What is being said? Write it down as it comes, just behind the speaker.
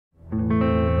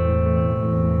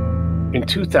In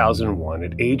 2001,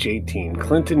 at age 18,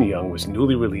 Clinton Young was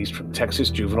newly released from Texas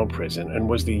juvenile prison and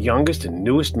was the youngest and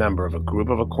newest member of a group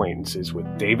of acquaintances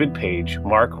with David Page,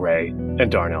 Mark Ray, and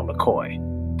Darnell McCoy.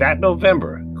 That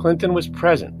November, Clinton was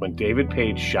present when David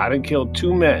Page shot and killed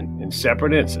two men in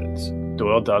separate incidents,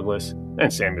 Doyle Douglas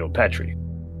and Samuel Petrie.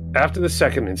 After the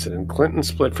second incident, Clinton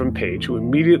split from Page, who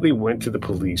immediately went to the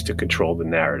police to control the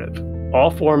narrative.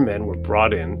 All four men were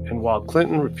brought in, and while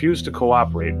Clinton refused to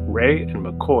cooperate, Ray and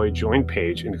McCoy joined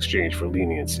Page in exchange for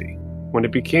leniency. When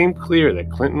it became clear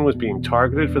that Clinton was being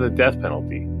targeted for the death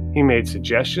penalty, he made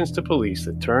suggestions to police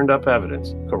that turned up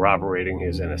evidence corroborating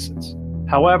his innocence.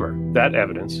 However, that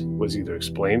evidence was either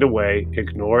explained away,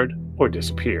 ignored, or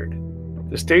disappeared.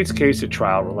 The state's case at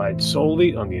trial relied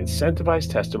solely on the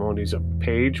incentivized testimonies of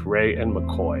Page, Ray, and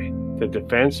McCoy. The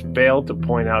defense failed to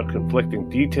point out conflicting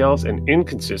details and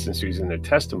inconsistencies in their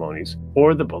testimonies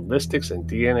or the ballistics and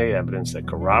DNA evidence that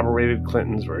corroborated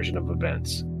Clinton's version of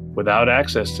events. Without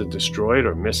access to destroyed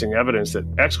or missing evidence that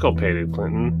exculpated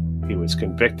Clinton, he was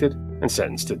convicted and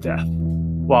sentenced to death.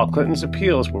 While Clinton's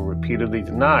appeals were repeatedly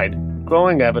denied,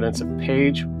 growing evidence of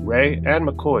Page, Ray, and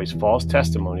McCoy's false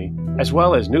testimony, as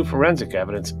well as new forensic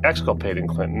evidence exculpating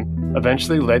Clinton,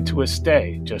 eventually led to a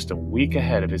stay just a week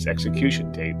ahead of his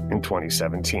execution date in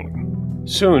 2017.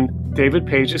 Soon, David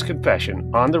Page's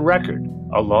confession on the record,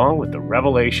 along with the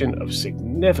revelation of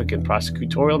significant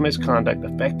prosecutorial misconduct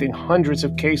affecting hundreds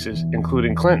of cases,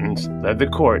 including Clinton's, led the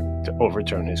court to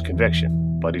overturn his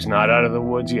conviction. But he's not out of the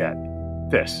woods yet.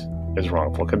 This is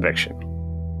wrongful conviction.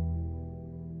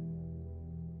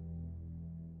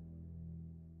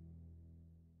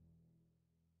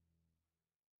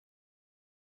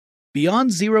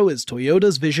 Beyond Zero is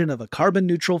Toyota's vision of a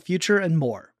carbon-neutral future and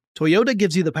more. Toyota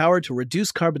gives you the power to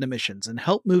reduce carbon emissions and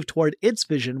help move toward its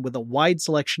vision with a wide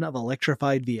selection of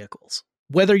electrified vehicles.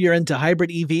 Whether you're into hybrid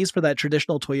EVs for that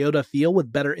traditional Toyota feel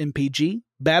with better MPG,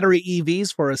 battery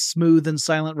EVs for a smooth and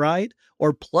silent ride,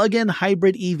 or plug-in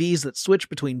hybrid EVs that switch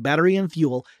between battery and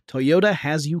fuel, Toyota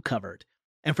has you covered.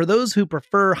 And for those who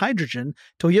prefer hydrogen,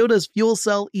 Toyota's fuel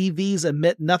cell EVs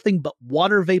emit nothing but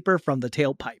water vapor from the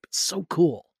tailpipe. It's so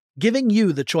cool. Giving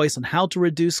you the choice on how to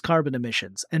reduce carbon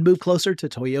emissions and move closer to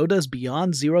Toyota's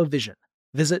Beyond Zero vision.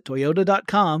 Visit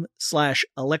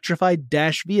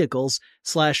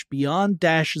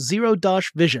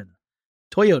toyota.com/electrified-vehicles/beyond-zero-vision.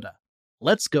 Toyota.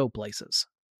 Let's go places.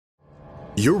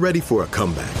 You're ready for a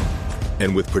comeback.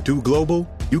 And with Purdue Global,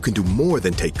 you can do more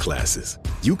than take classes.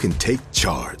 You can take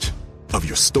charge of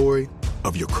your story,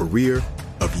 of your career,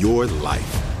 of your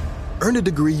life. Earn a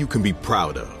degree you can be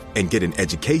proud of and get an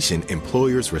education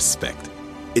employers respect.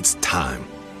 It's time,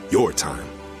 your time,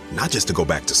 not just to go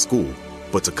back to school,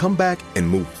 but to come back and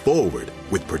move forward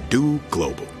with Purdue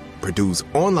Global, Purdue's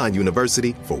online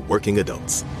university for working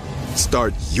adults.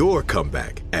 Start your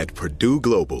comeback at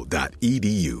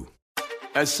purdueglobal.edu.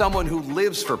 As someone who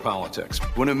lives for politics,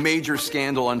 when a major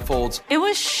scandal unfolds, it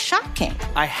was shocking.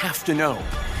 I have to know,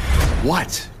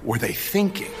 what were they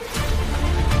thinking?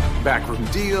 Backroom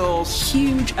deals,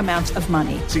 huge amounts of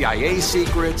money, CIA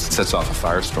secrets, sets off a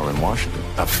firestorm in Washington,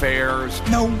 affairs.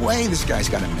 No way this guy's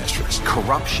got a mistress.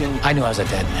 Corruption. I knew I was a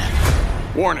dead man.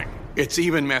 Warning, it's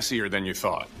even messier than you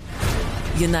thought.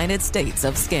 United States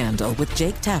of Scandal with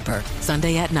Jake Tapper,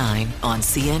 Sunday at 9 on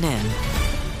CNN.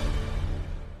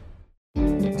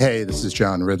 Hey, this is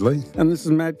John Ridley. And this is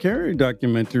Matt Carey,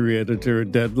 documentary editor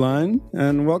at Deadline.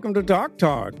 And welcome to Talk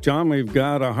Talk. John, we've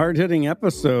got a hard-hitting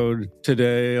episode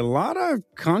today. A lot of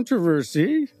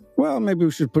controversy. Well, maybe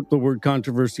we should put the word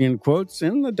controversy in quotes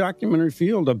in the documentary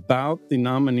field about the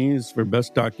nominees for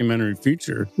Best Documentary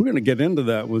Feature. We're going to get into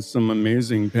that with some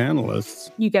amazing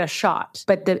panelists. You get a shot,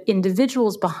 but the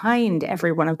individuals behind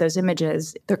every one of those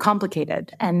images, they're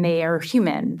complicated and they are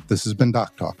human. This has been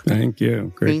Doc Talk. Thank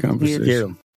you. Great conversation. Thank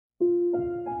you.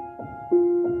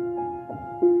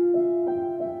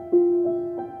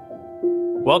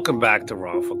 Welcome back to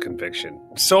Wrongful Conviction.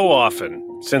 So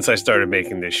often, since I started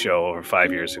making this show over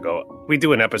 5 years ago, we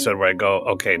do an episode where I go,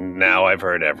 okay, now I've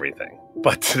heard everything.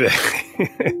 But today,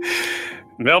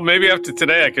 well, maybe after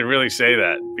today I can really say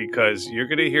that, because you're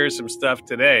going to hear some stuff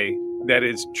today that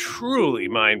is truly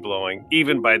mind-blowing,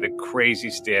 even by the crazy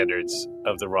standards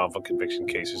of the wrongful conviction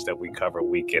cases that we cover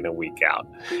week in and week out.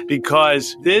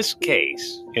 Because this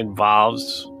case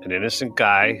involves an innocent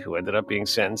guy who ended up being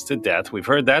sentenced to death. We've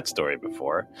heard that story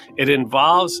before. It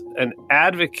involves an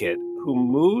advocate who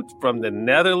moved from the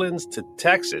Netherlands to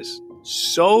Texas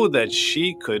so that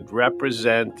she could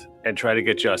represent and try to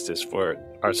get justice for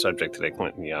our subject today,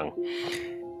 Clinton Young.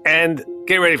 And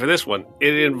get ready for this one.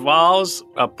 It involves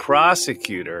a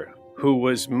prosecutor who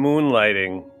was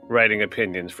moonlighting, writing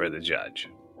opinions for the judge.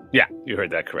 Yeah, you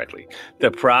heard that correctly.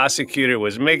 The prosecutor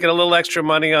was making a little extra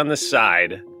money on the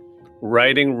side,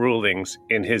 writing rulings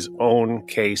in his own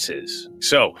cases.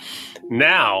 So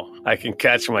now I can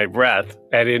catch my breath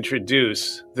and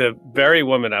introduce the very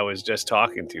woman I was just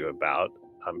talking to you about,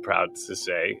 I'm proud to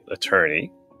say,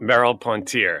 attorney, Meryl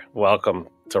Pontier. Welcome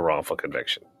to Wrongful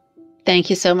Conviction. Thank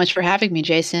you so much for having me,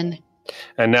 Jason.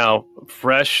 And now,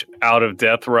 fresh out of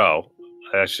death row,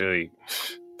 actually,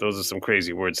 those are some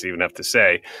crazy words to even have to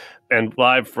say, and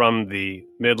live from the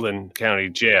Midland County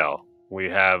Jail, we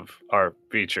have our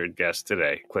featured guest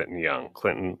today, Clinton Young.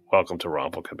 Clinton, welcome to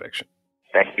Wrongful Conviction.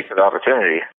 Thank you for the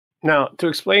opportunity. Now, to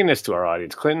explain this to our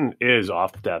audience, Clinton is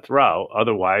off death row.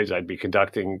 Otherwise, I'd be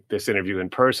conducting this interview in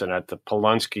person at the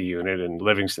Polunsky unit in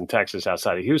Livingston, Texas,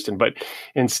 outside of Houston. But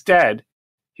instead,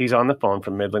 he's on the phone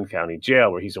from Midland County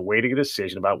Jail, where he's awaiting a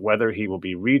decision about whether he will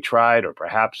be retried or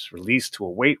perhaps released to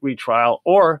await retrial,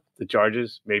 or the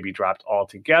charges may be dropped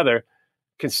altogether,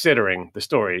 considering the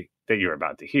story that you're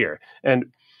about to hear.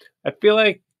 And I feel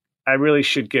like I really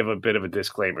should give a bit of a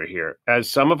disclaimer here, as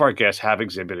some of our guests have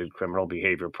exhibited criminal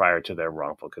behavior prior to their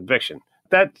wrongful conviction.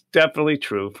 That's definitely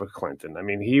true for Clinton. I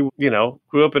mean, he,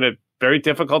 grew up in a very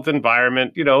difficult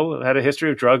environment, had a history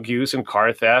of drug use and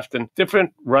car theft and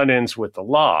different run-ins with the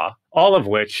law, all of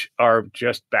which are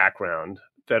just background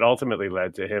that ultimately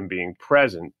led to him being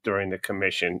present during the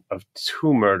commission of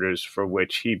 2 murders for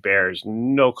which he bears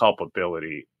no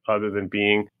culpability other than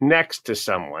being next to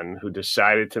someone who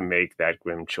decided to make that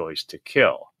grim choice to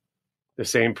kill, the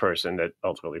same person that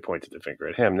ultimately pointed the finger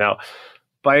at him. Now,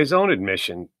 by his own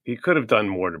admission, he could have done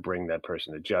more to bring that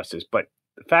person to justice, but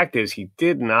the fact is he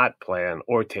did not plan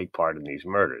or take part in these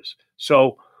murders.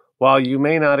 So while you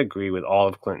may not agree with all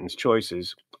of Clinton's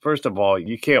choices, first of all,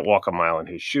 you can't walk a mile in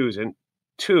his shoes, and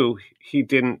 2, he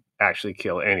didn't actually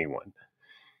kill anyone.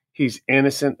 He's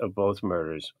innocent of both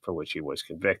murders for which he was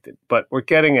convicted. But we're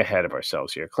getting ahead of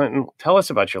ourselves here. Clinton, tell us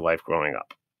about your life growing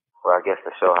up. Well, I guess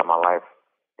to show how my life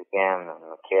began in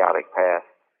a chaotic path.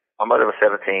 My mother was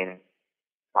 17.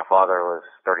 My father was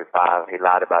 35. He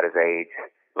lied about his age,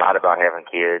 lied about having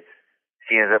kids.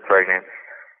 She ends up pregnant.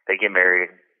 They get married.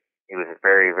 He was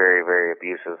very, very, very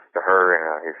abusive to her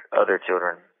and his other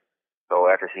children. So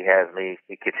after she has me,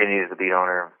 he continues to beat on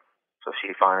her. So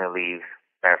she finally leaves.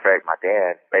 Matter of fact, my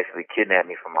dad basically kidnapped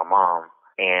me from my mom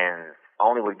and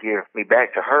only would give me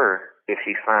back to her if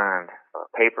she signed a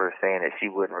paper saying that she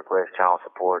wouldn't request child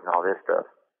support and all this stuff.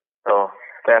 So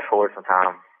fast forward some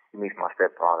time, he meets my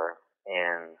stepfather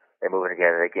and they move in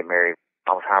together. They get married.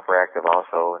 I was hyperactive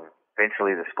also, and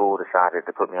eventually the school decided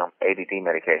to put me on ADD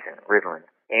medication, Ritalin,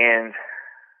 and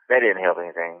that didn't help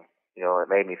anything. It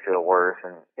made me feel worse,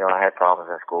 and I had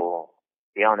problems in school.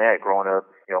 Beyond that, growing up,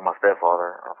 my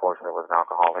stepfather, unfortunately, was an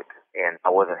alcoholic, and I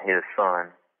wasn't his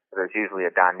son. There's usually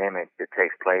a dynamic that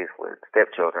takes place with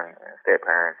stepchildren and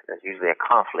step-parents. There's usually a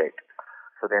conflict.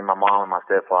 So then my mom and my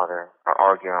stepfather are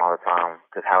arguing all the time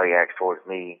because how he acts towards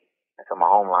me. And so my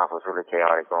home life was really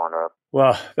chaotic growing up.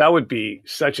 Well, that would be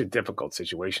such a difficult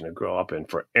situation to grow up in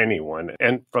for anyone.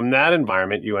 And from that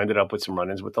environment, you ended up with some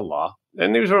run-ins with the law.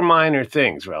 And these were minor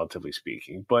things, relatively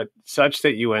speaking, but such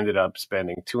that you ended up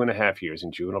spending 2.5 years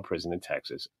in juvenile prison in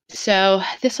Texas. So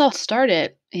this all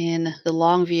started in the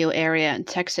Longview area in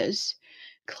Texas.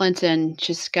 Clinton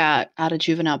just got out of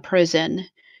juvenile prison,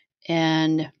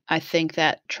 and I think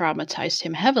that traumatized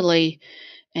him heavily.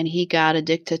 And he got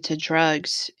addicted to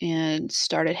drugs and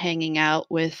started hanging out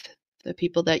with the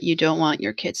people that you don't want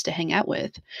your kids to hang out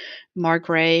with. Mark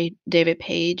Ray, David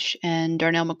Page, and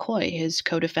Darnell McCoy, his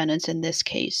co-defendants in this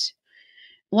case.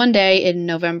 One day in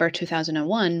November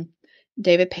 2001,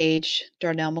 David Page,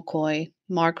 Darnell McCoy,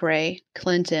 Mark Ray,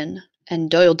 Clinton, and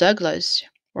Doyle Douglas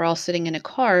were all sitting in a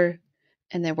car,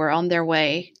 and they were on their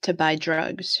way to buy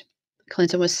drugs.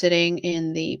 Clinton was sitting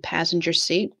in the passenger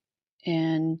seat,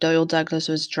 and Doyle Douglas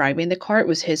was driving the car. It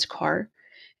was his car,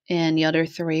 and the other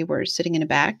 3 were sitting in the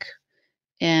back.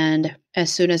 And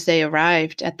as soon as they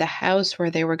arrived at the house where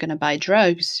they were going to buy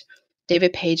drugs,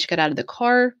 David Page got out of the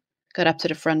car, got up to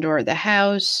the front door of the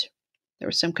house. There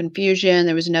was some confusion.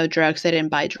 There was no drugs. They didn't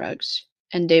buy drugs.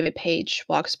 And David Page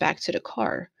walks back to the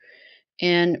car,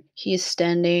 and he's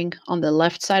standing on the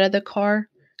left side of the car.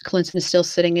 Clinton is still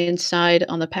sitting inside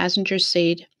on the passenger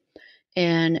seat.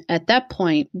 And at that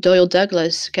point, Doyle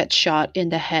Douglas gets shot in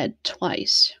the head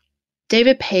twice.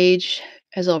 David Page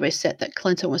has always said that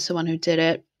Clinton was the one who did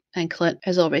it, and Clinton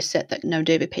has always said that no,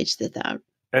 David Page did that.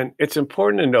 And it's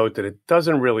important to note that it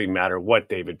doesn't really matter what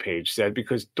David Page said,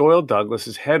 because Doyle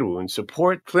Douglas's head wounds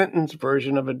support Clinton's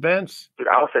version of events.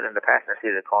 I was sitting in the passenger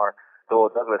seat of the car.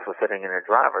 Doyle Douglas was sitting in the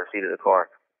driver's seat of the car.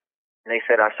 And they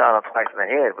said I shot him twice in the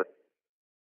head, but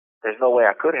There's no way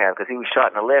I could have, because he was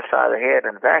shot in the left side of the head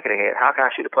and the back of the head. How can I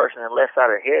shoot a person in the left side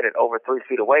of the head at over 3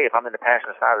 feet away if I'm in the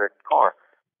passenger side of the car?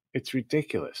 It's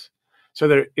ridiculous. So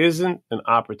there isn't an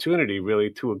opportunity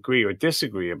really to agree or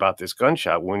disagree about this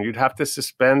gunshot when you'd have to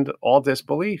suspend all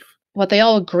disbelief. What they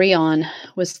all agree on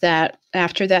was that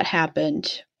after that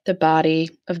happened, the body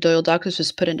of Doyle Douglas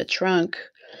was put in the trunk,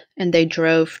 and they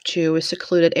drove to a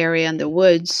secluded area in the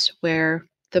woods where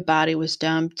the body was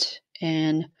dumped,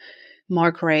 and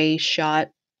Mark Ray shot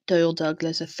Doyle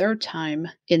Douglas a third time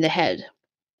in the head.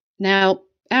 Now,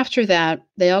 after that,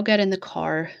 they all get in the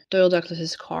car, Doyle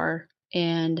Douglas's car,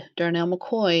 and Darnell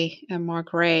McCoy and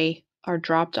Mark Ray are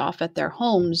dropped off at their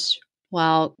homes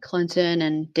while Clinton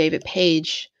and David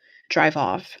Page drive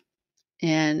off.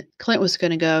 And Clint was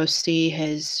going to go see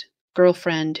his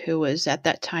girlfriend, who was at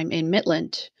that time in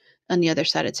Midland on the other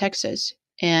side of Texas.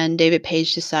 And David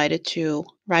Page decided to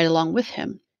ride along with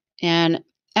him. And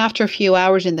after a few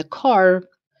hours in the car,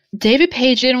 David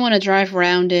Page didn't want to drive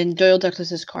around in Doyle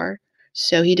Douglas's car,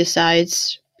 so he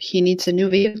decides he needs a new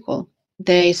vehicle.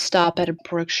 They stop at a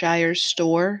Brookshire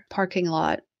store parking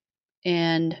lot,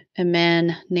 and a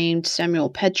man named Samuel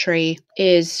Petrie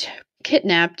is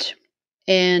kidnapped,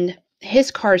 and his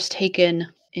car is taken.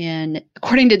 And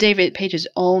according to David Page's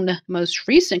own most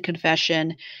recent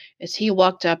confession, is he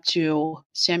walked up to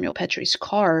Samuel Petrie's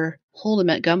car, pulled him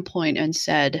at gunpoint, and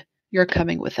said, "You're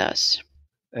coming with us."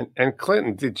 And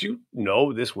Clinton, did you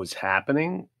know this was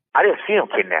happening? I didn't see him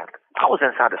kidnapped. I was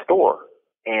inside the store,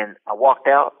 and I walked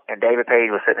out, and David Page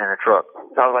was sitting in the truck.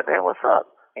 So I was like, "Hey, what's up?"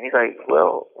 And he's like,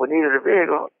 "Well, we needed a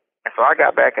vehicle." And so I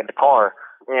got back in the car,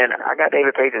 and I got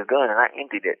David Page's gun, and I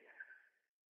emptied it.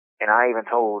 And I even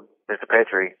told Mr.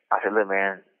 Petrie, I said, "Look,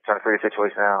 man, trying to figure the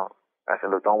situation out." I said,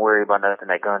 "Look, don't worry about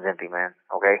nothing. That gun's empty, man,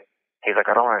 okay?" He's like,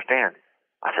 "I don't understand."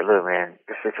 I said, "Look, man,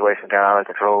 this situation got out of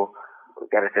control. We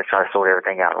got to just try to sort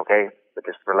everything out, okay? But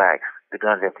just relax. The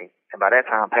gun's empty." And by that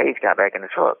time, Page got back in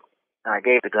the truck. And I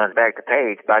gave the guns back to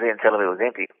Page, but I didn't tell him it was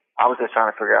empty. I was just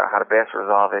trying to figure out how to best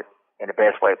resolve it in the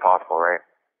best way possible, right?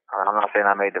 I'm not saying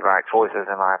I made the right choices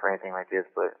in life or anything like this,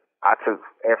 but I took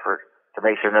effort to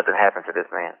make sure nothing happened to this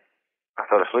man. I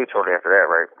fell asleep shortly after that,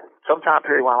 right? Sometime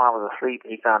period while I was asleep,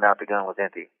 he found out the gun was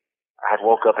empty. I had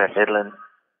woke up in Midland,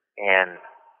 and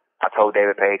I told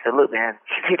David Page, I said, "Look, man,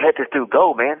 you need to let this dude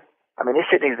go, man. I mean, this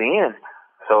shit needs to end."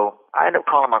 So I ended up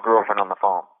calling my girlfriend on the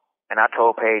phone. And I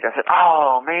told Paige, I said,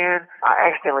 "Oh, man,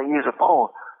 I accidentally used the phone."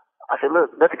 I said,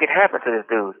 "Look, nothing can happen to this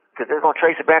dude because they're going to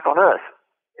trace it back on us."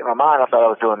 In my mind, I thought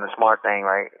I was doing the smart thing,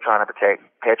 right, trying to protect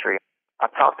Petrie. I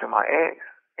talked to my ex,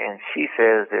 and she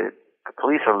says that the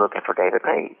police are looking for David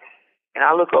Page. And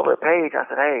I look over at Paige. I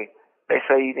said, "Hey, they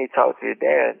say you need to talk to your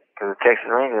dad because the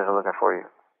Texas Rangers are looking for you."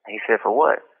 And he said, "For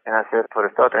what?" And I said, "For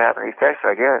the stuff that happened in East Texas,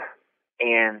 I guess."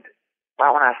 And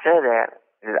right when I said that,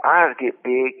 his eyes get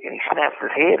big, and he snaps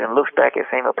his head and looks back at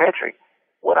Samuel Petrie.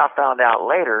 What I found out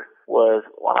later was,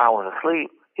 while I was asleep,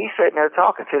 he's sitting there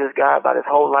talking to this guy about his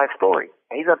whole life story.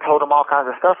 And he's done told him all kinds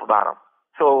of stuff about him.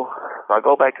 So I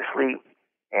go back to sleep,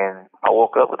 and I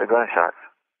woke up with the gunshots.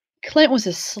 Clint was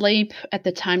asleep at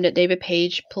the time that David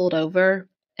Page pulled over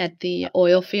at the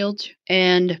oil field,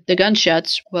 and the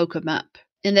gunshots woke him up.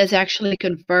 And that's actually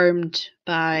confirmed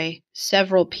by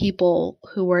several people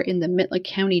who were in the Midland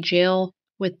County Jail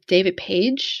with David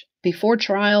Page before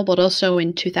trial, but also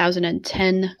in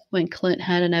 2010 when Clint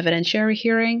had an evidentiary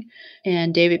hearing.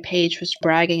 And David Page was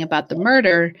bragging about the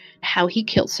murder, how he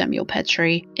killed Samuel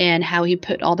Petrie, and how he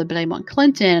put all the blame on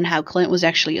Clinton, and how Clint was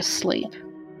actually asleep.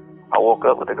 I woke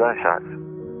up with the gunshots.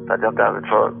 I jumped out of the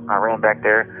truck. I ran back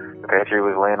there. Petrie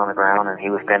was laying on the ground, and he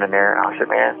was standing there. I said,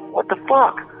 "Man, what the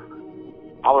fuck?"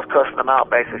 I was cussing him out,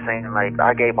 basically saying, like,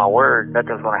 I gave my word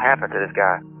nothing's going to happen to this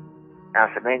guy. And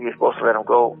I said, "Man, you're supposed to let him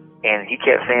go." And he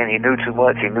kept saying he knew too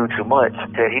much, he knew too much. I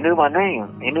said, "He knew my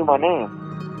name. He knew my name."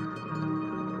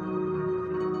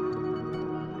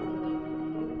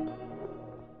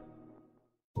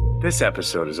 This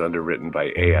episode is underwritten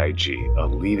by AIG, a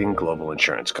leading global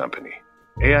insurance company.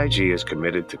 AIG is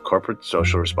committed to corporate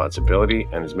social responsibility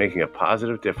and is making a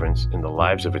positive difference in the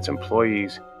lives of its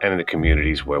employees and in the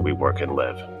communities where we work and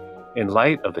live. In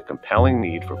light of the compelling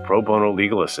need for pro bono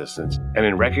legal assistance and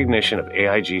in recognition of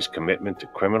AIG's commitment to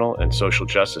criminal and social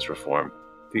justice reform,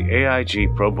 the AIG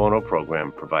Pro Bono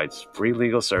program provides free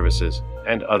legal services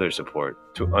and other support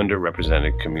to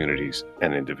underrepresented communities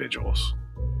and individuals.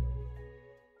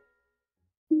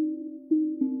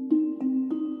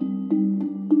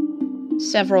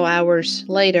 Several hours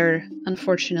later,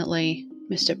 unfortunately,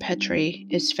 Mr. Petrie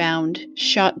is found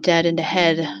shot dead in the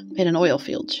head in an oil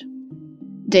field.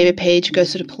 David Page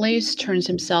goes to the police, turns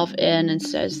himself in, and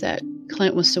says that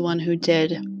Clint was the one who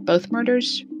did both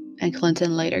murders, and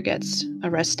Clinton later gets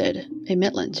arrested in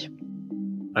Midland.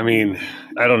 I mean,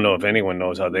 I don't know if anyone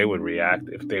knows how they would react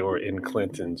if they were in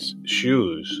Clinton's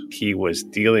shoes. He was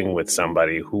dealing with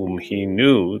somebody whom he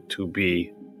knew to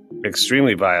be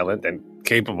extremely violent and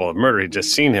capable of murder. He'd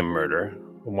just seen him murder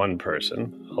one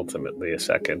person, ultimately a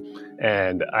second.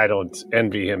 And I don't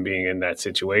envy him being in that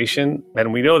situation.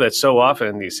 And we know that so often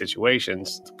in these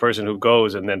situations, the person who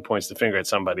goes and then points the finger at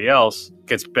somebody else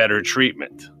gets better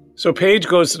treatment. So Page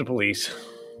goes to the police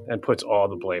and puts all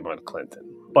the blame on Clinton.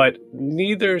 But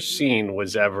neither scene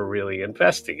was ever really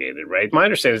investigated, right? My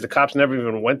understanding is the cops never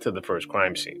even went to the first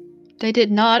crime scene. They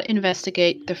did not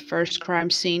investigate the first crime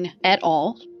scene at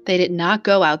all. They did not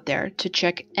go out there to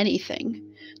check anything.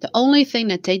 The only thing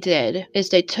that they did is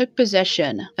they took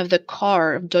possession of the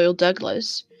car of Doyle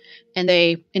Douglas and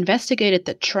they investigated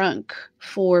the trunk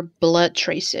for blood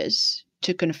traces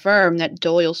to confirm that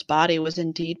Doyle's body was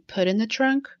indeed put in the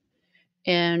trunk.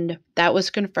 And that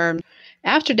was confirmed.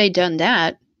 After they'd done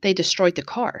that, they destroyed the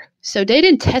car. So they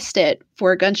didn't test it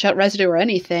for gunshot residue or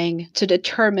anything to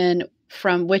determine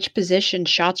from which position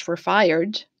shots were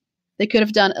fired. They could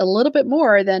have done a little bit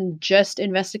more than just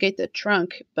investigate the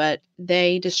trunk, but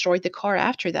they destroyed the car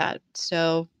after that.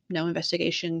 So no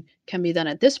investigation can be done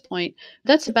at this point.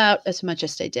 That's about as much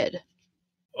as they did.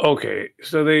 Okay,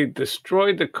 so they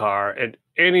destroyed the car and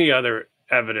any other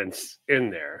evidence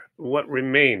in there, what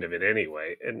remained of it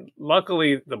anyway. And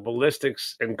luckily, the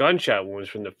ballistics and gunshot wounds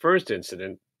from the first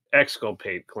incident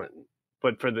exculpate Clinton.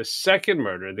 But for the second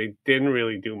murder, they didn't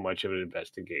really do much of an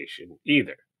investigation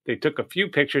either. They took a few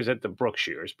pictures at the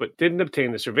Brookshires, but didn't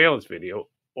obtain the surveillance video,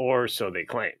 or so they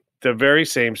claim. The very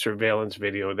same surveillance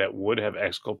video that would have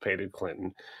exculpated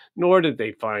Clinton, nor did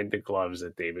they find the gloves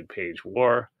that David Page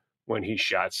wore when he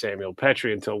shot Samuel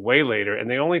Petrie until way later, and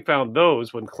they only found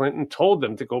those when Clinton told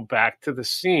them to go back to the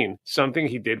scene, something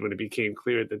he did when it became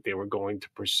clear that they were going to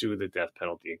pursue the death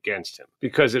penalty against him.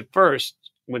 Because at first,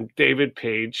 when David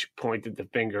Page pointed the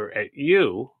finger at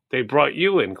you, they brought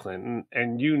you in, Clinton,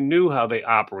 and you knew how they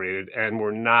operated and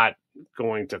were not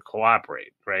going to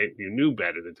cooperate, right? You knew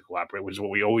better than to cooperate, which is what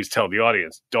we always tell the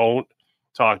audience. Don't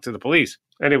talk to the police.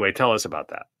 Anyway, tell us about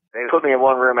that. They put me in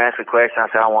one room, asked me questions.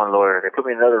 I said, I want a lawyer. They put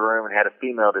me in another room and had a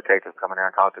female detective come in there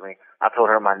and talk to me. I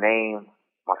told her my name,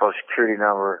 my social security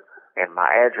number, and my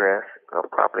address, to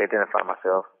properly identify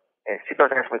myself. And she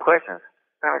started asking me questions.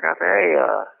 And I said, hey,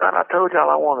 son, I told y'all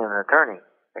I wanted an attorney.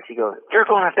 And she goes, you're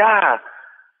going to die.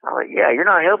 I'm like, yeah, you're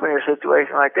not helping your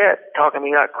situation like that, talking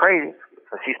me like crazy.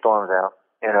 So she storms out,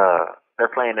 and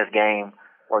they're playing this game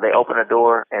where they open a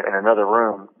door, and in another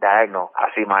room, diagonal,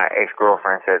 I see my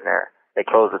ex-girlfriend sitting there. They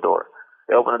close the door.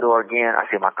 They open the door again, I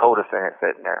see my co-defendant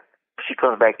sitting there. She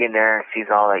comes back in there, and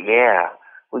she's all like, yeah,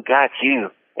 we got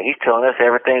you. And he's telling us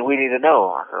everything we need to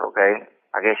know. I said, okay,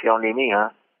 I guess you don't need me,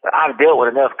 huh? But I've dealt with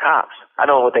enough cops. I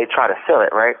know what they try to sell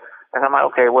it, right? And I'm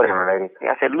like, okay, whatever, lady.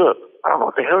 I said, look, I don't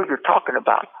know what the hell you're talking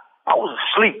about. I was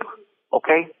asleep,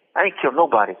 okay? I ain't killed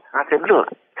nobody. I said, look,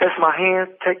 test my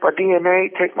hands, take my DNA,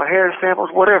 take my hair samples,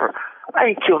 whatever.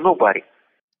 I ain't killed nobody.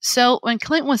 So when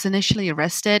Clint was initially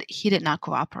arrested, he did not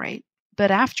cooperate.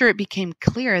 But after it became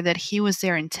clear that he was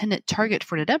their intended target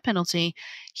for the death penalty,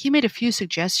 he made a few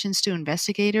suggestions to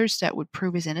investigators that would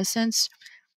prove his innocence.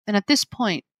 And at this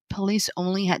point, police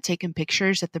only had taken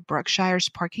pictures at the Brookshire's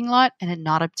parking lot and had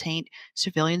not obtained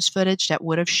surveillance footage that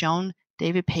would have shown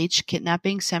David Page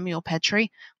kidnapping Samuel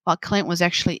Petrie while Clint was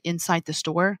actually inside the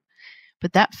store.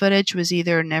 But that footage was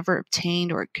either never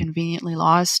obtained or conveniently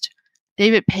lost.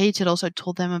 David Page had also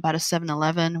told them about a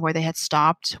 7-Eleven where they had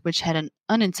stopped, which had an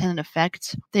unintended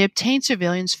effect. They obtained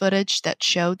surveillance footage that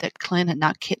showed that Clint had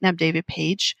not kidnapped David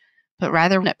Page, but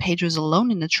rather that Page was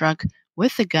alone in the truck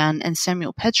with the gun and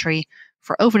Samuel Petrie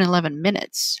for over 11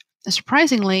 minutes. And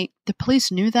surprisingly, the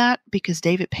police knew that because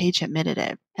David Page admitted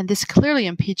it. And this clearly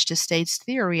impeached the state's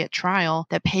theory at trial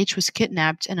that Page was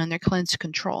kidnapped and under Clint's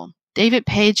control. David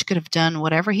Page could have done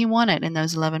whatever he wanted in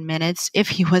those 11 minutes if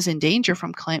he was in danger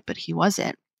from Clint, but he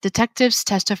wasn't. Detectives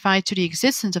testified to the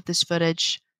existence of this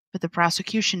footage, but the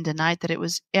prosecution denied that it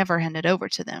was ever handed over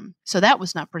to them. So that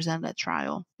was not presented at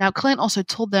trial. Now, Clint also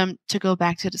told them to go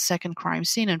back to the second crime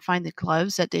scene and find the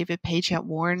gloves that David Page had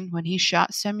worn when he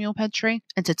shot Samuel Petrie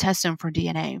and to test them for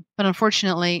DNA. But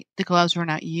unfortunately, the gloves were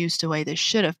not used the way they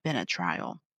should have been at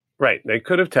trial. Right. They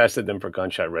could have tested them for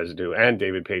gunshot residue and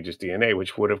David Page's DNA,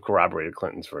 which would have corroborated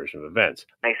Clinton's version of events.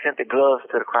 They sent the gloves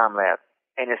to the crime lab.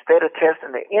 And instead of testing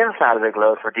the inside of the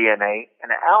gloves for DNA and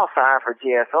the outside for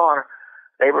GSR,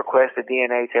 they requested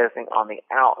DNA testing on the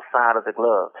outside of the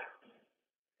gloves.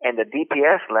 And the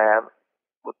DPS lab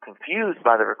was confused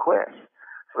by the request.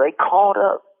 So they called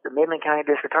up the Midland County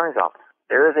District Attorney's Office.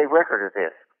 There is a record of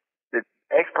this.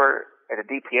 expert at the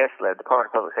DPS lab,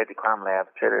 Department of Public Safety Crime Lab,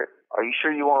 said, "Are you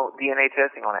sure you want DNA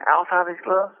testing on the outside of these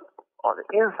gloves or the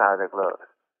inside of the gloves?"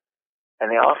 And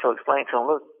they also explained to him,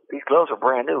 "Look, these gloves are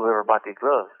brand new, whoever bought these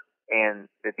gloves." And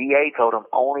the DA told him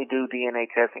only do DNA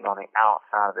testing on the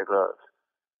outside of the gloves.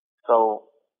 So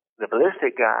the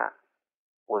ballistic guy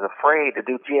was afraid to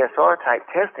do GSR type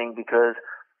testing because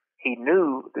he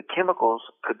knew the chemicals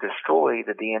could destroy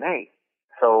the DNA.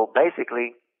 So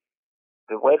basically,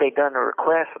 the way they done the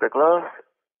request for the gloves,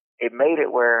 it made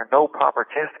it where no proper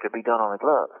test could be done on the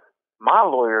gloves. My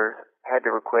lawyers had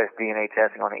to request DNA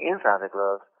testing on the inside of the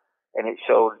gloves, and it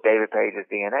showed David Page's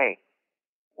DNA.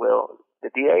 Well, the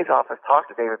DA's office talked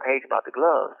to David Page about the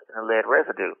gloves and the lead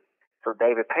residue. So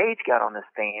David Page got on the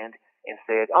stand and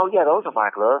said, "Oh yeah, those are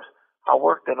my gloves. I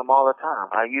worked in them all the time.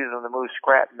 I use them to move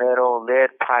scrap metal,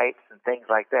 lead pipes, and things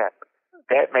like that."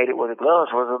 That made it where the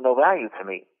gloves was of no value to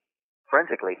me,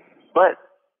 forensically. But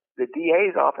the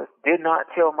DA's office did not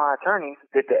tell my attorneys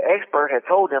that the expert had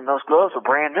told them those gloves were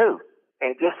brand new.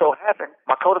 And it just so happened,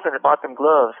 my co-defendant bought them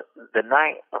gloves the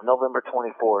night of November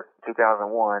 24th,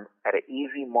 2001 at an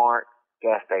Easy Mart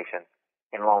gas station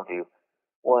in Longview.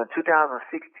 Well, in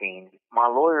 2016, my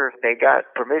lawyers, they got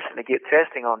permission to get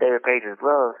testing on David Page's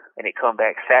gloves, and it come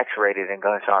back saturated in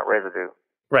gunshot residue.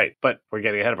 Right, but we're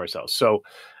getting ahead of ourselves. So,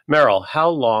 Meryl, how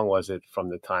long was it from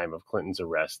the time of Clinton's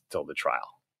arrest till the trial?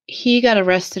 He got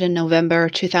arrested in November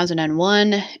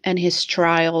 2001, and his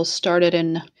trial started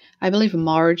in, I believe,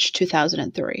 March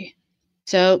 2003.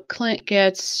 So Clint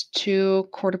gets 2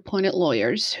 court-appointed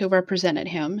lawyers who represented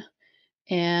him.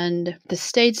 And the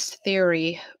state's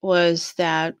theory was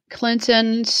that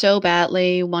Clinton so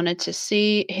badly wanted to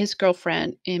see his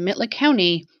girlfriend in Midland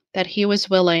County that he was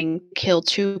willing to kill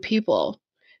 2 people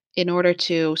in order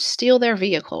to steal their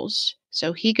vehicles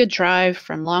so he could drive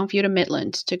from Longview to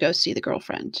Midland to go see the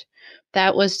girlfriend.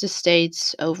 That was the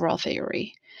state's overall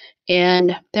theory.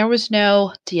 And there was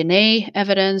no DNA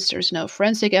evidence, there's no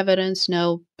forensic evidence,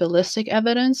 no ballistic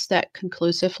evidence that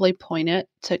conclusively pointed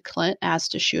to Clint as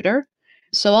the shooter.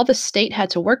 So all the state had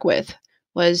to work with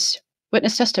was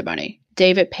witness testimony.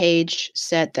 David Page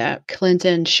said that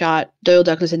Clinton shot Doyle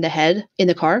Douglas in the head in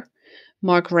the car.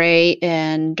 Mark Ray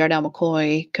and Darnell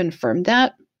McCoy confirmed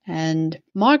that. And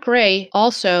Mark Ray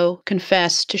also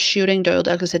confessed to shooting Doyle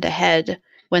Douglas in the head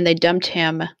when they dumped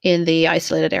him in the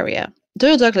isolated area.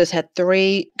 Doyle Douglas had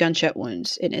 3 gunshot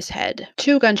wounds in his head.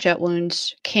 2 gunshot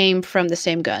wounds came from the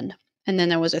same gun. And then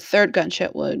there was a 3rd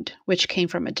gunshot wound, which came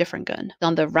from a different gun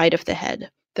on the right of the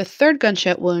head. The 3rd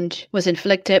gunshot wound was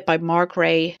inflicted by Mark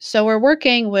Ray. So we're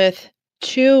working with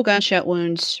 2 gunshot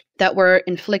wounds that were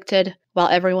inflicted while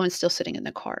everyone's still sitting in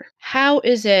the car. How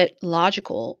is it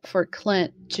logical for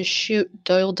Clint to shoot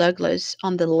Doyle Douglas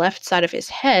on the left side of his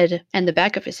head and the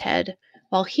back of his head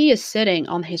while he is sitting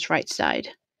on his right side?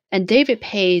 And David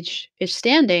Page is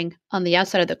standing on the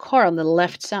outside of the car on the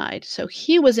left side. So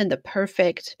he was in the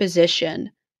perfect position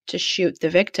to shoot the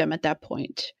victim at that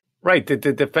point. Right. Did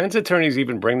the defense attorneys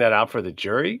even bring that out for the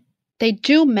jury? They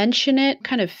do mention it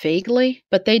kind of vaguely,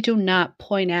 but they do not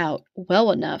point out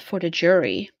well enough for the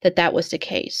jury that that was the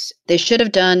case. They should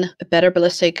have done a better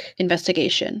ballistic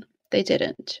investigation. They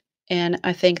didn't. And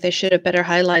I think they should have better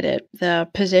highlighted the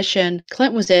position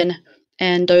Clint was in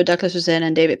and Doyle Douglas was in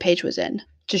and David Page was in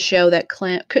to show that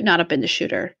Clint could not have been the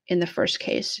shooter in the first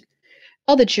case.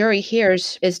 All the jury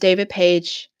hears is David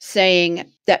Page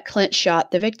saying that Clint shot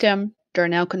the victim.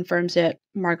 Darnell confirms it.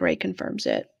 Mark Ray confirms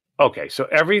it. Okay, so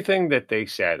everything that they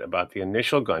said about the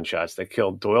initial gunshots that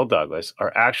killed Doyle Douglas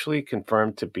are actually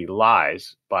confirmed to be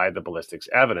lies by the ballistics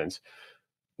evidence,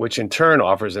 which in turn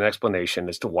offers an explanation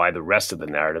as to why the rest of the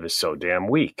narrative is so damn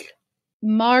weak.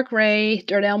 Mark Ray,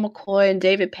 Darnell McCoy, and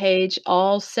David Page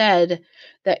all said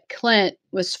that Clint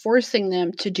was forcing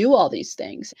them to do all these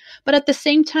things. But at the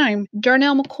same time,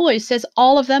 Darnell McCoy says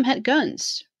all of them had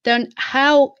guns. Then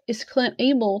how is Clint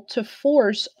able to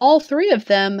force all 3 of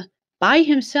them by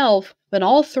himself when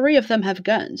all 3 of them have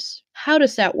guns? How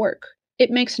does that work? It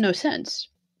makes no sense.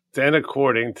 Then,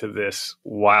 according to this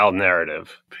wild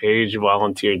narrative, Page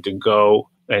volunteered to go,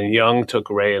 and Young took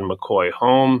Ray and McCoy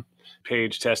home.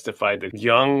 Page testified that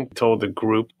Young told the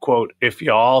group, quote, "If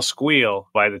you all squeal,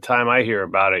 by the time I hear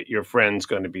about it, your friend's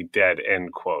going to be dead,"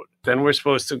 end quote. Then we're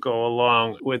supposed to go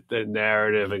along with the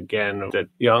narrative again that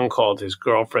Young called his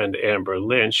girlfriend Amber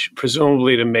Lynch,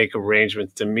 presumably to make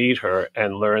arrangements to meet her,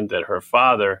 and learned that her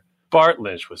father, Bart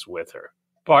Lynch, was with her.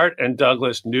 Bart and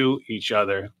Douglas knew each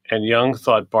other, and Young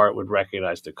thought Bart would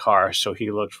recognize the car, so he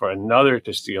looked for another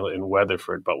to steal in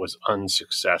Weatherford, but was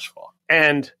unsuccessful.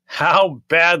 And how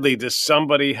badly does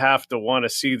somebody have to want to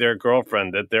see their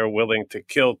girlfriend that they're willing to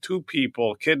kill 2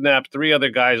 people, kidnap 3 other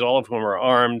guys, all of whom are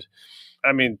armed?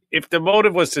 I mean, if the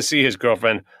motive was to see his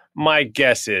girlfriend, my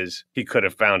guess is he could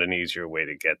have found an easier way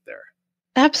to get there.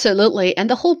 Absolutely. And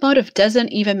the whole motive doesn't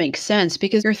even make sense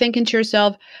because you're thinking to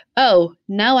yourself, oh,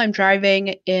 now I'm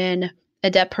driving in a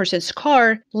dead person's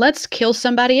car. Let's kill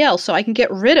somebody else so I can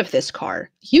get rid of this car.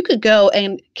 You could go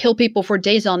and kill people for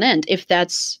days on end if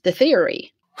that's the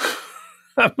theory.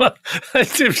 I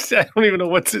don't even know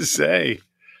what to say.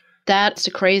 That's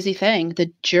the crazy thing. The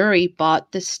jury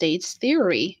bought the state's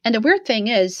theory. And the weird thing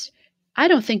is, I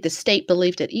don't think the state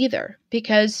believed it either,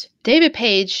 because David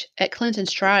Page at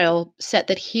Clinton's trial said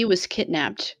that he was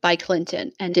kidnapped by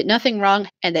Clinton and did nothing wrong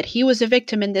and that he was a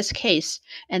victim in this case.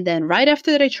 And then right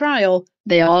after the trial,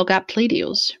 they all got plea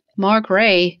deals. Mark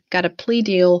Ray got a plea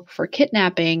deal for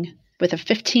kidnapping with a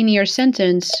 15-year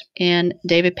sentence, and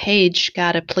David Page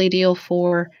got a plea deal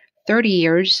for 30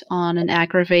 years on an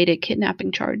aggravated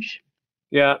kidnapping charge.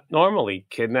 Yeah, normally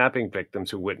kidnapping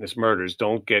victims who witness murders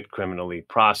don't get criminally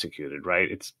prosecuted, right?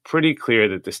 It's pretty clear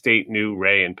that the state knew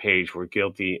Ray and Page were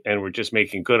guilty and were just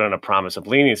making good on a promise of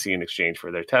leniency in exchange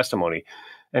for their testimony.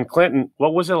 And Clinton,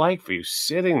 what was it like for you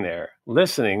sitting there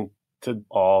listening to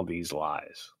all these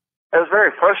lies? It was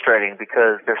very frustrating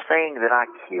because they're saying that I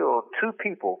killed 2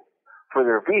 people for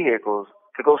their vehicles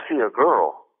to go see a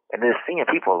girl. And then seeing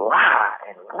people lie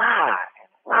and lie and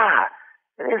lie.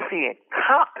 And then seeing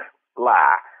cops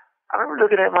lie. I remember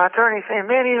looking at my attorney saying,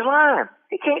 man, he's lying.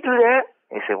 He can't do that.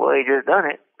 He said, well, he just done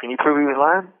it. Can you prove he was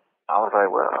lying? I was like,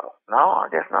 well, no, I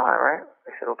guess not, right?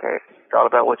 They said, okay, it's all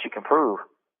about what you can prove.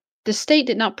 The state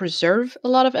did not preserve a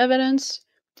lot of evidence.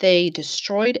 They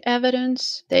destroyed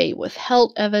evidence. They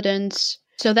withheld evidence.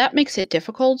 So that makes it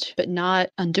difficult, but not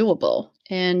undoable.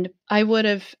 And I would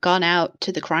have gone out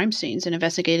to the crime scenes and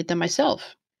investigated them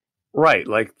myself. Right,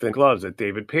 like the gloves that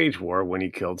David Page wore when he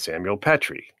killed Samuel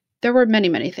Petrie. There were many,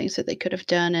 many things that they could have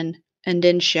done and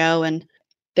didn't show. And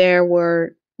there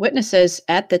were witnesses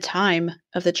at the time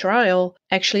of the trial,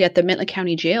 actually at the Midland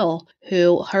County Jail,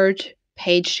 who heard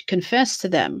Page confess to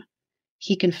them.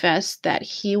 He confessed that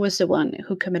he was the one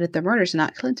who committed the murders,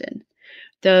 not Clinton.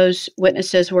 Those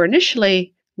witnesses were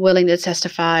initially willing to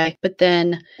testify, but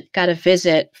then got a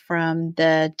visit from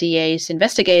the DA's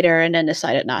investigator and then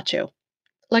decided not to.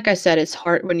 Like I said, it's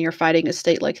hard when you're fighting a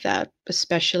state like that,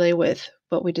 especially with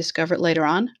what we discovered later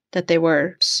on, that they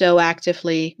were so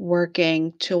actively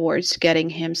working towards getting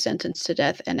him sentenced to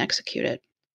death and executed.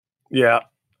 Yeah,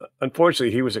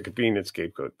 unfortunately, he was a convenient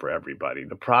scapegoat for everybody.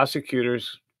 The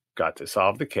prosecutors got to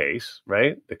solve the case,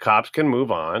 right? The cops can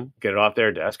move on, get it off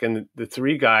their desk, and the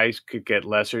 3 guys could get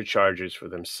lesser charges for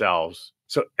themselves.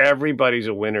 So everybody's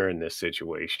a winner in this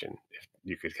situation. If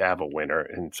you could have a winner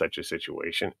in such a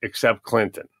situation, except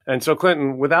Clinton. And so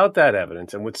Clinton, without that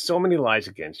evidence and with so many lies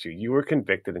against you, you were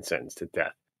convicted and sentenced to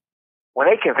death. When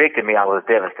they convicted me, I was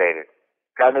devastated.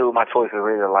 I knew my choice was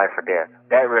either life or death.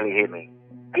 That really hit me.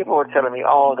 People were telling me,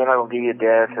 oh, they're not going to give you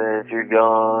death. You're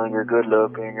young, you're good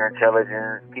looking, you're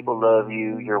intelligent, people love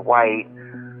you, you're white.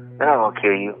 They're not going to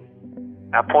kill you.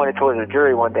 I pointed towards the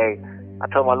jury one day. I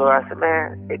told my lawyer, I said,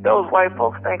 man, if those white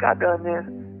folks think I done this,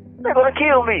 they're going to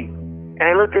kill me. And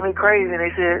they looked at me crazy and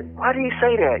they said, why do you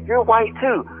say that? You're white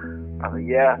too. I said,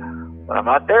 yeah, but I'm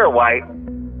not there white.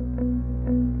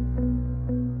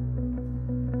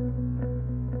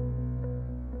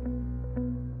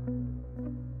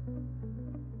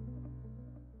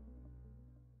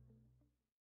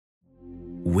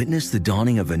 Witness the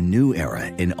dawning of a new era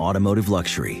in automotive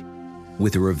luxury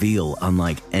with a reveal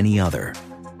unlike any other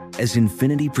as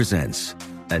Infiniti presents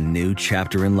a new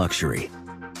chapter in luxury,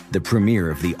 the premiere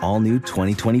of the all-new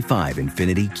 2025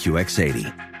 Infiniti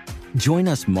QX80. Join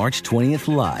us March 20th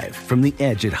live from the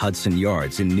Edge at Hudson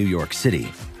Yards in New York City,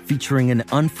 featuring an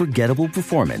unforgettable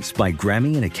performance by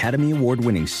Grammy and Academy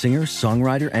Award-winning singer,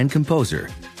 songwriter, and composer,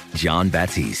 Jon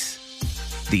Batiste.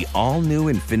 The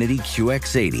all-new Infiniti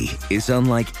QX80 is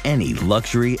unlike any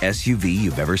luxury SUV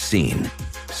you've ever seen.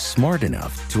 Smart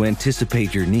enough to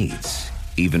anticipate your needs,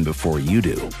 even before you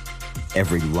do.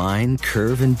 Every line,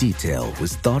 curve, and detail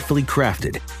was thoughtfully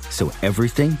crafted, so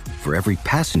everything for every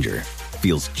passenger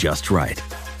feels just right.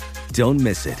 Don't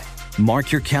miss it.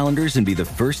 Mark your calendars and be the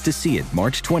first to see it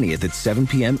March 20th at 7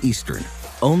 p.m. Eastern,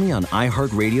 only on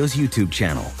iHeartRadio's YouTube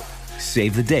channel.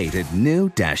 Save the date at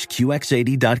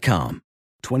new-QX80.com.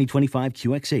 2025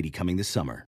 QX80 coming this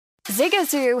summer.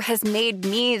 Zigazoo has made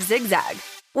me zigzag.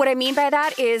 What I mean by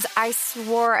that is I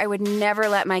swore I would never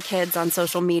let my kids on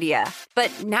social media,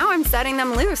 but now I'm setting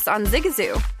them loose on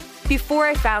Zigazoo. Before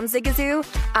I found Zigazoo,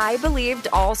 I believed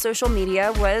all social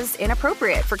media was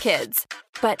inappropriate for kids.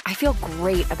 But I feel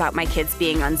great about my kids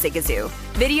being on Zigazoo.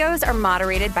 Videos are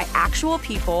moderated by actual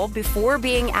people before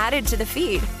being added to the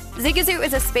feed. Zigazoo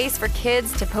is a space for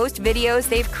kids to post videos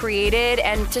they've created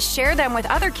and to share them with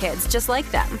other kids just like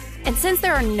them. And since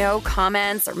there are no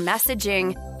comments or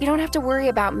messaging, you don't have to worry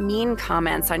about mean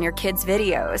comments on your kids'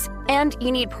 videos. And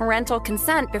you need parental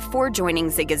consent before joining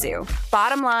Zigazoo.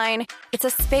 Bottom line, it's a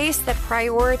space that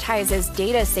prioritizes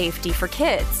data safety for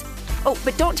kids. Oh,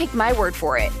 but don't take my word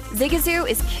for it. Zigazoo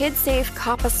is KidSafe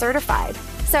COPPA certified.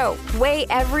 So weigh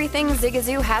everything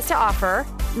Zigazoo has to offer.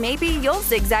 Maybe you'll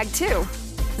zigzag too.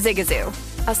 Zigazoo,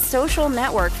 a social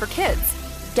network for kids.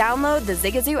 Download the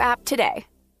Zigazoo app today.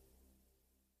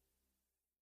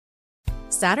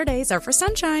 Saturdays are for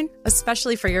sunshine,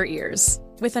 especially for your ears.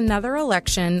 With another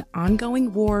election,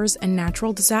 ongoing wars, and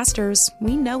natural disasters,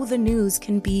 we know the news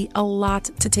can be a lot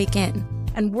to take in.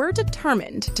 And we're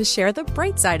determined to share the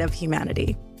bright side of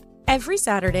humanity. Every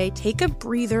Saturday, take a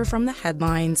breather from the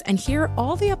headlines and hear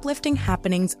all the uplifting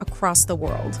happenings across the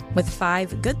world with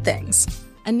 5 Good Things,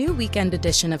 a new weekend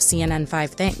edition of CNN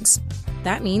 5 Things.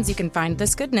 That means you can find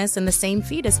this goodness in the same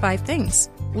feed as 5 Things.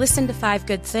 Listen to 5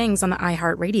 Good Things on the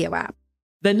iHeartRadio app.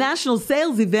 The national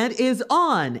sales event is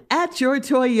on at your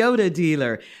Toyota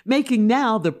dealer, making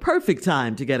now the perfect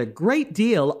time to get a great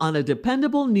deal on a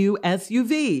dependable new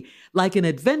SUV, like an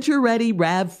adventure-ready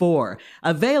RAV4.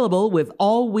 Available with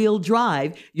all-wheel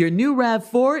drive, your new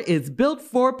RAV4 is built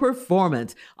for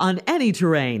performance on any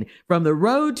terrain, from the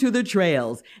road to the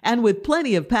trails. And with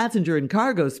plenty of passenger and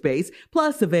cargo space,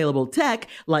 plus available tech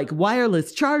like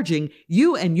wireless charging,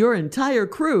 you and your entire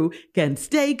crew can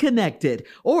stay connected.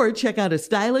 Or check out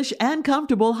a stylish and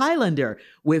comfortable Highlander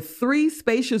with 3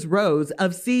 spacious rows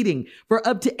of seating for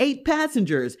up to 8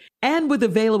 passengers. And with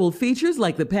available features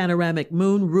like the panoramic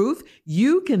moon roof,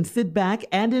 you can sit back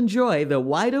and enjoy the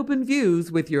wide open views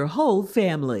with your whole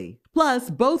family. Plus,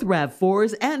 both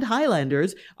RAV4s and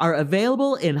Highlanders are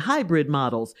available in hybrid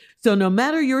models. So no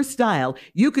matter your style,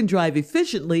 you can drive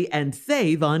efficiently and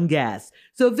save on gas.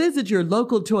 So visit your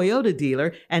local Toyota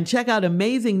dealer and check out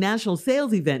amazing national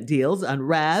sales event deals on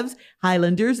RAVs,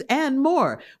 Highlanders, and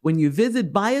more when you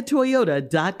visit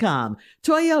buyatoyota.com.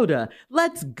 Toyota,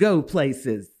 let's go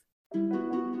places.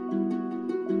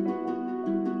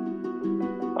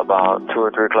 About 2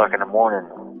 or 3 o'clock in the morning,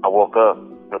 I woke up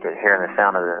with hearing the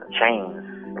sound of the chains,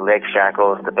 the leg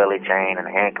shackles, the belly chain, and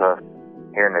the handcuffs,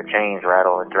 hearing the chains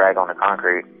rattle and drag on the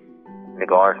concrete. The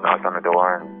guards knocked on the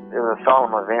door, and it was a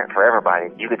solemn event for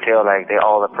everybody. You could tell like they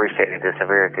all appreciated the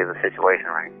severity of the situation,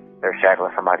 right? They're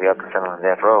shackling somebody up and sending them to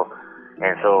death row.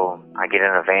 And so I get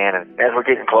in a van, and as we're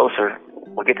getting closer,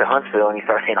 we get to Huntsville, and you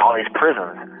start seeing all these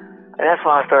prisons. And that's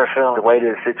when I started feeling the weight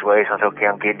of the situation. I was okay,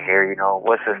 I'm getting here, you know,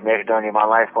 what's this next journey of my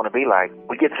life going to be like?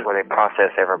 We get to where they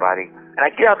process everybody. And I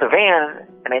get out the van,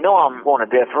 and they know I'm going to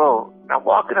death row. And I'm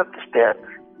walking up the steps.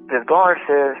 This guard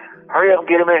says, hurry up and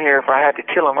get him in here if I had to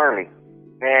kill him early.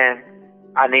 And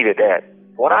I needed that.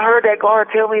 When I heard that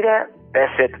guard tell me that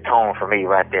set the tone for me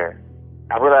right there.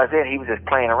 I realized then he was just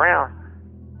playing around,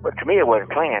 but to me it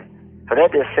wasn't playing. So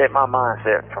that just set my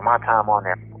mindset for my time on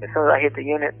there. As soon as I hit the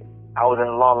unit, I was in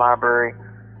the law library.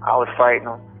 I was fighting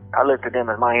them. I looked at them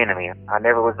as my enemy. I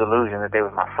never was delusional that they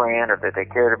was my friend or that they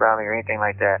cared about me or anything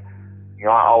like that. You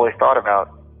know, I always thought about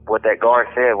what that guard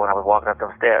said when I was walking up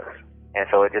them steps. And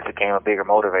so it just became a bigger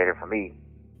motivator for me.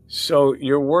 So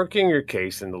you're working your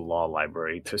case in the law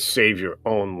library to save your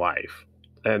own life.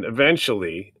 And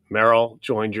eventually, Merrill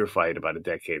joined your fight about a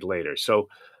decade later. So,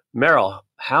 Merrill,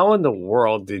 how in the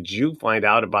world did you find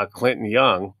out about Clinton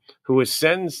Young, who was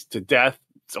sentenced to death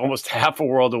almost half a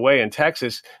world away in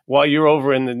Texas, while you're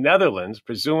over in the Netherlands,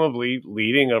 presumably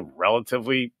leading a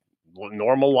relatively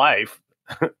normal life,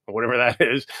 whatever that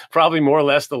is, probably more or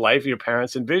less the life your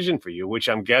parents envisioned for you, which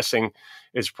I'm guessing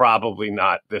is probably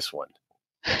not this one.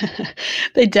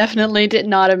 They definitely did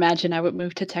not imagine I would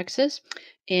move to Texas.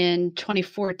 In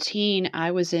 2014,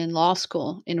 I was in law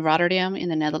school in Rotterdam in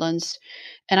the Netherlands,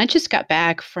 and I just got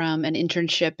back from an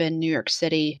internship in New York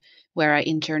City where I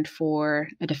interned for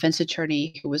a defense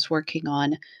attorney who was working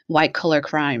on white-collar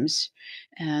crimes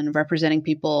and representing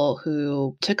people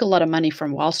who took a lot of money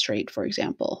from Wall Street, for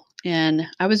example. And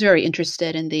I was very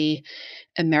interested in the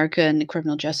American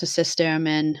criminal justice system.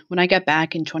 And when I got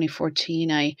back in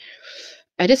 2014, I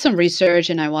did some research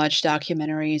and I watched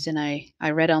documentaries and I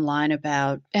read online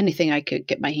about anything I could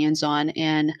get my hands on.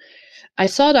 And I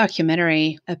saw a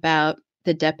documentary about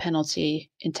the death penalty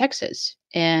in Texas.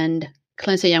 And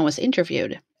Clinton Young was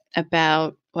interviewed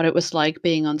about what it was like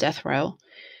being on death row.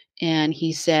 And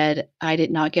he said, I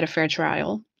did not get a fair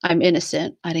trial. I'm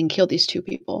innocent. I didn't kill these two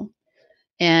people.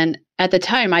 And at the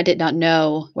time, I did not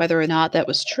know whether or not that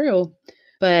was true.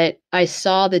 But I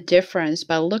saw the difference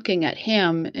by looking at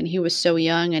him, and he was so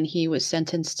young, and he was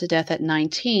sentenced to death at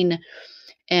 19.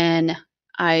 And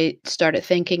I started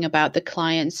thinking about the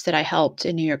clients that I helped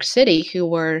in New York City who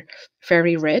were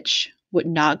very rich, would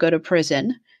not go to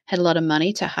prison, had a lot of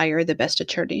money to hire the best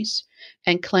attorneys.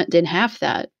 And Clint didn't have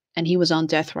that. And he was on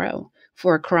death row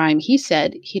for a crime he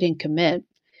said he didn't commit.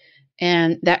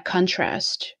 And that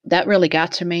contrast, that really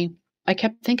got to me. I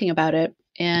kept thinking about it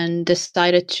and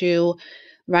decided to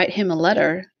write him a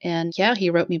letter. And yeah, he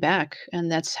wrote me back.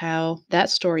 And that's how that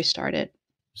story started.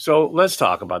 So let's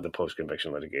talk about the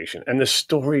post-conviction litigation. And the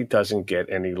story doesn't get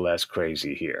any less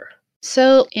crazy here.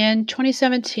 So in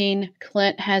 2017,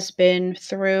 Clint has been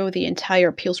through the entire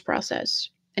appeals process,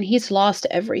 and he's lost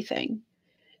everything.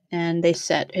 And they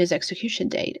set his execution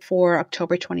date for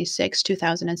October 26,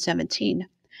 2017.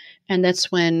 And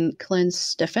that's when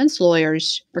Clint's defense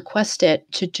lawyers requested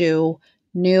to do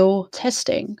new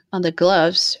testing on the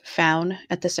gloves found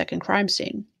at the second crime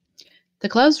scene. The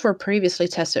gloves were previously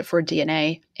tested for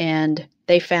DNA, and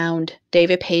they found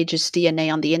David Page's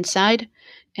DNA on the inside,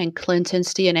 and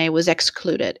Clinton's DNA was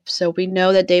excluded. So we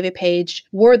know that David Page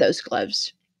wore those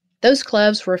gloves. Those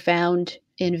gloves were found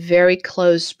in very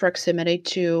close proximity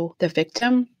to the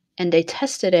victim, and they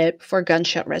tested it for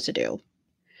gunshot residue.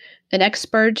 An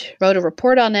expert wrote a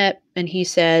report on it, and he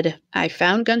said, I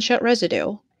found gunshot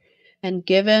residue, and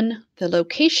given the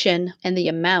location and the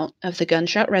amount of the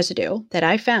gunshot residue that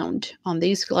I found on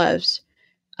these gloves,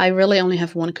 I really only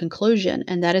have one conclusion,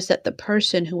 and that is that the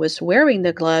person who was wearing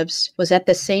the gloves was at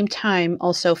the same time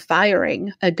also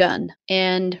firing a gun.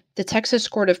 And the Texas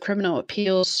Court of Criminal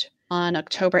Appeals on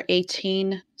October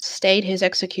 18 stayed his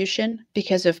execution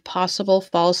because of possible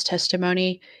false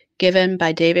testimony given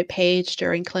by David Page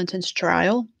during Clinton's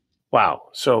trial. Wow.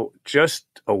 So just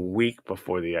a week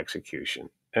before the execution.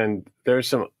 And there's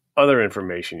some other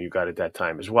information you got at that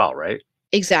time as well, right?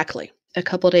 Exactly. A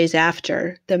couple days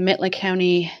after, the Midland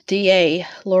County DA,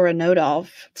 Laura Nodolf,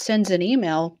 sends an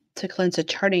email to Clint's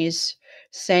attorneys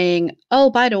saying, oh,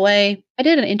 by the way, I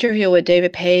did an interview with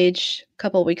David Page a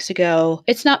couple of weeks ago.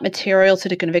 It's not material to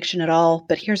the conviction at all,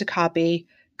 but here's a copy.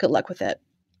 Good luck with it.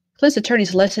 Clint's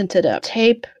attorneys listen to the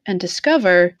tape and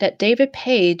discover that David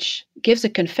Page gives a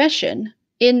confession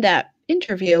in that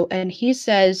interview, and he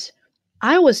says,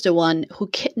 I was the one who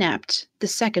kidnapped the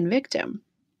second victim.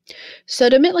 So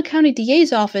the Midland County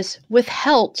DA's office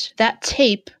withheld that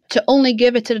tape to only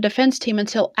give it to the defense team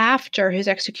until after his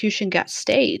execution got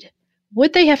stayed.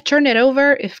 Would they have turned it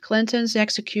over if Clinton's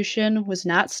execution was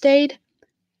not stayed?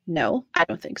 No, I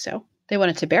don't think so. They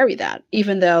wanted to bury that,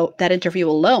 even though that interview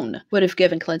alone would have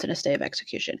given Clinton a stay of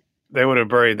execution. They would have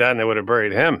buried that and they would have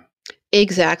buried him.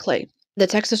 Exactly. The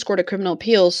Texas Court of Criminal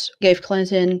Appeals gave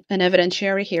Clinton an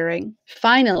evidentiary hearing,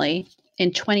 finally,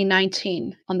 in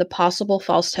 2019, on the possible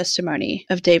false testimony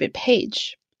of David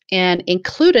Page. And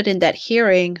included in that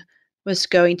hearing was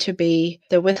going to be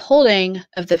the withholding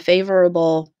of the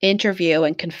favorable interview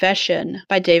and confession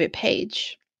by David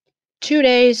Page. 2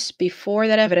 days before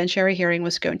that evidentiary hearing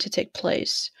was going to take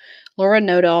place, Laura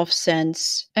Nodolf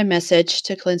sends a message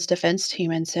to Clint's defense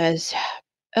team and says,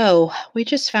 oh, we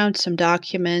just found some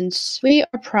documents. We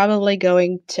are probably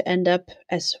going to end up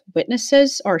as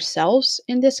witnesses ourselves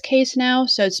in this case now,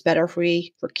 so it's better if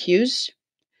we recuse.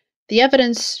 The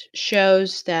evidence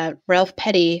shows that Ralph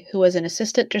Petty, who was an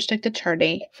assistant district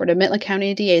attorney for the Midland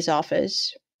County DA's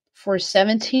office for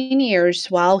 17 years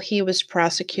while he was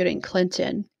prosecuting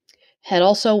Clinton, had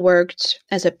also worked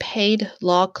as a paid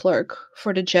law clerk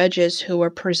for the judges who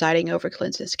were presiding over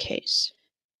Clinton's case.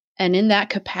 And in that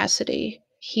capacity,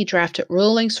 he drafted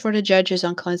rulings for the judges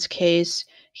on Clint's case.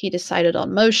 He decided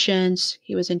on motions.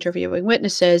 He was interviewing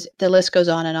witnesses. The list goes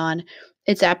on and on.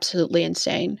 It's absolutely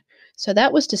insane. So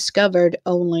that was discovered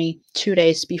only 2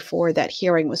 days before that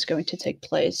hearing was going to take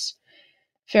place.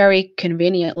 Very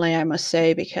conveniently, I must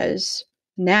say, because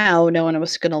now no one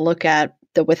was going to look at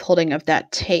the withholding of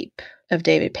that tape of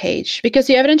David Page because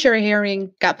the evidentiary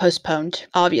hearing got postponed.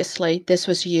 Obviously, this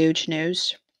was huge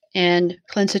news. And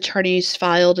Clint's attorneys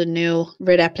filed a new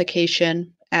writ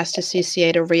application, asked the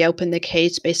CCA to reopen the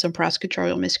case based on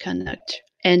prosecutorial misconduct.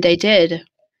 And they did.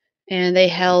 And they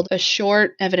held a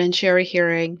short evidentiary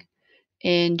hearing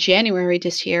in January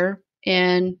this year.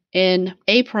 And in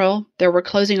April, there were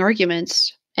closing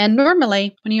arguments. And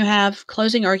normally, when you have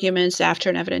closing arguments after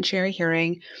an evidentiary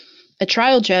hearing, a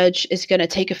trial judge is going to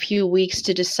take a few weeks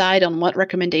to decide on what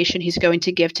recommendation he's going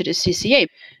to give to the CCA.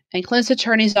 And Clinton's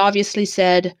attorneys obviously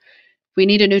said, we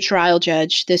need a new trial,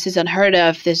 Judge. This is unheard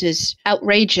of. This is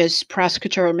outrageous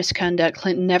prosecutorial misconduct.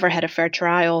 Clinton never had a fair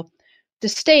trial. The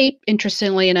state,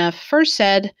 interestingly enough, first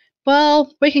said,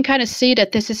 well, we can kind of see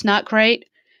that this is not great.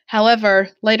 However,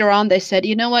 later on they said,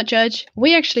 you know what, Judge?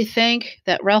 We actually think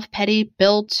that Ralph Petty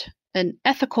built an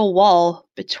ethical wall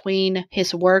between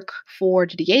his work for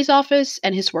the DA's office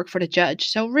and his work for the judge.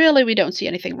 So really, we don't see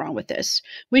anything wrong with this.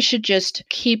 We should just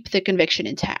keep the conviction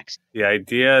intact. The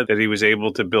idea that he was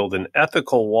able to build an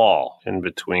ethical wall in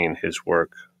between his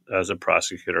work as a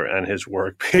prosecutor and his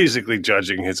work basically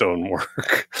judging his own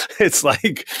work. It's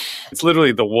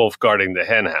literally the wolf guarding the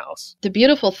hen house. The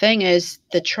beautiful thing is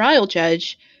the trial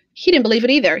judge, he didn't believe it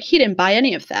either. He didn't buy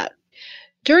any of that.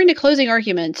 During the closing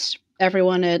arguments,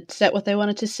 everyone had said what they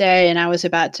wanted to say, and I was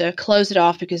about to close it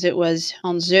off because it was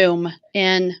on Zoom.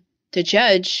 And the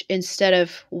judge, instead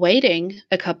of waiting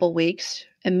a couple weeks,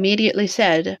 immediately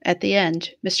said at the end,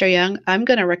 Mr. Young, I'm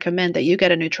going to recommend that you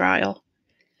get a new trial.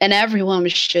 And everyone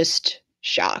was just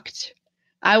shocked.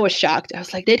 I was shocked. I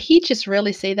was like, did he just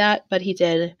really say that? But he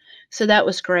did. So that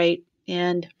was great.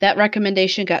 And that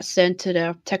recommendation got sent to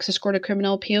the Texas Court of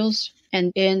Criminal Appeals.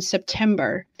 And in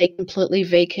September, they completely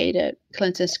vacated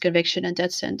Clinton's conviction and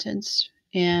death sentence.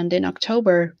 And in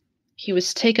October, he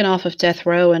was taken off of death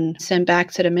row and sent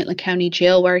back to the Midland County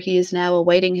Jail, where he is now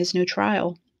awaiting his new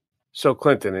trial. So,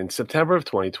 Clinton, in September of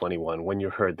 2021, when you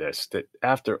heard this, that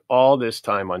after all this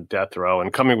time on death row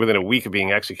and coming within a week of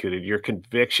being executed, your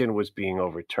conviction was being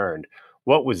overturned.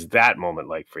 What was that moment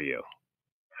like for you?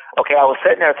 Okay, I was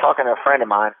sitting there talking to a friend of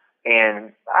mine,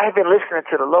 and I had been listening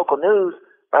to the local news,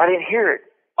 but I didn't hear it.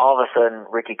 All of a sudden,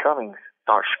 Ricky Cummings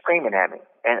starts screaming at me.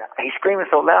 And he's screaming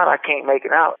so loud I can't make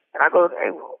it out. And I go,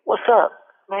 hey, what's up?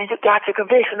 Man, you got your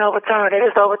conviction overturned. They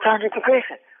just overturned your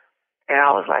conviction. And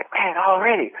I was like, man,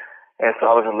 already. And so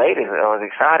I was elated. I was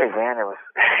excited, man. It was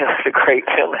a great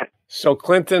feeling. So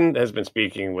Clinton has been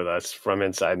speaking with us from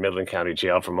inside Midland County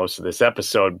Jail for most of this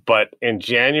episode. But in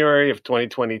January of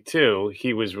 2022,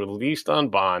 he was released on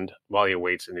bond while he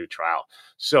awaits a new trial.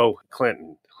 So,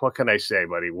 Clinton, what can I say,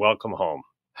 buddy? Welcome home.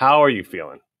 How are you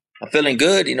feeling? I'm feeling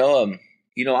good.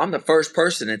 I'm the first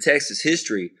person in Texas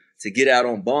history to get out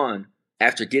on bond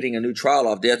after getting a new trial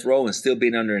off death row and still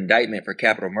being under indictment for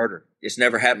capital murder. It's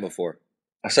never happened before.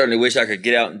 I certainly wish I could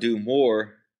get out and do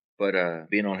more, but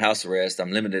being on house arrest,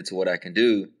 I'm limited to what I can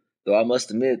do. Though I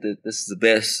must admit that this is the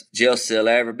best jail cell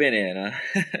I've ever been in.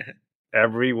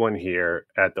 Everyone here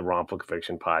at the Wrongful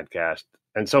Conviction podcast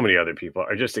and so many other people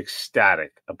are just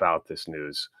ecstatic about this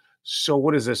news. So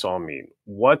what does this all mean?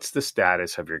 What's the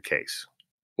status of your case?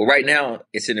 Well, right now,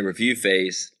 it's in the review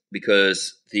phase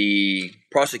because the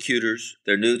prosecutors,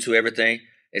 they're new to everything,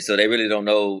 and so they really don't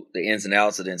know the ins and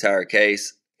outs of the entire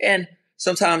case. And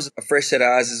sometimes a fresh set of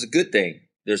eyes is a good thing.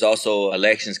 There's also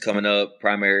elections coming up,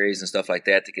 primaries and stuff like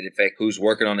that can affect who's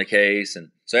working on the case. And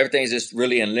so everything's just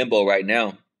really in limbo right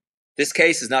now. This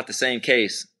case is not the same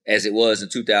case as it was in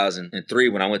 2003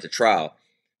 when I went to trial.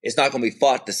 It's not going to be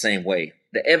fought the same way.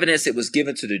 The evidence that was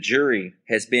given to the jury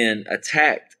has been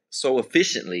attacked so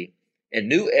efficiently, and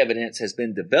new evidence has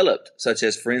been developed, such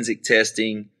as forensic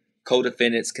testing,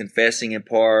 co-defendants confessing in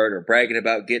part or bragging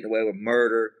about getting away with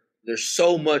murder. There's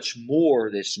so much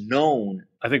more that's known.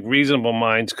 I think reasonable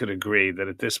minds could agree that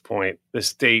at this point, the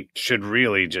state should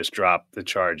really just drop the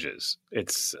charges.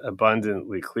 It's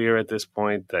abundantly clear at this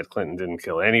point that Clinton didn't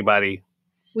kill anybody.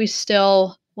 We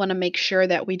still want to make sure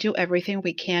that we do everything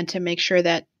we can to make sure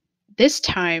that this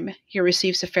time he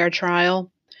receives a fair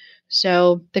trial.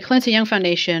 So the Clinton Young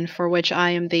Foundation, for which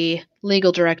I am the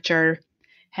legal director,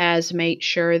 has made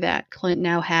sure that Clinton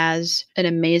now has an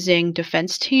amazing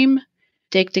defense team.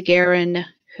 Dick DeGuerin,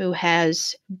 who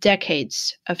has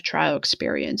decades of trial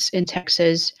experience in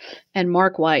Texas, and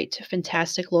Mark White, a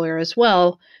fantastic lawyer as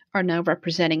well, are now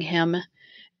representing him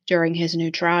during his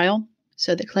new trial.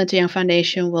 So the Clinton Young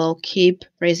Foundation will keep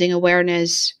raising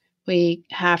awareness. We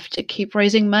have to keep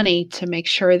raising money to make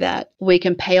sure that we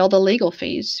can pay all the legal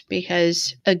fees,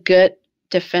 because a good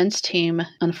defense team,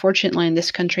 unfortunately, in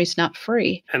this country is not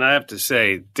free. And I have to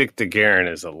say, Dick DeGuerin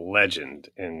is a legend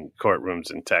in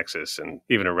courtrooms in Texas and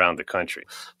even around the country.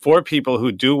 For people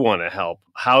who do want to help,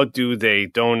 how do they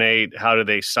donate? How do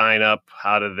they sign up?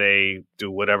 How do they do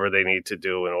whatever they need to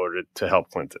do in order to help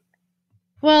Clinton?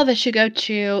 Well, they should go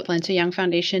to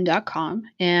ClintonYoungFoundation.com,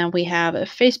 and we have a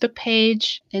Facebook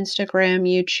page, Instagram,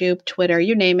 YouTube, Twitter,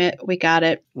 you name it, we got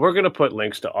it. We're going to put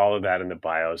links to all of that in the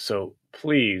bio, so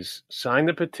please sign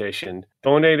the petition,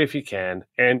 donate if you can,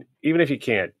 and even if you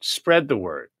can't, spread the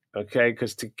word, okay?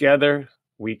 Because together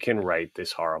we can right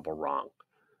this horrible wrong.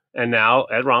 And now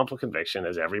at Wrongful Conviction,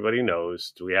 as everybody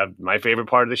knows, we have my favorite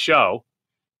part of the show,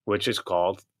 which is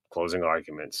called Closing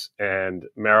Arguments. And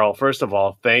Meryl, first of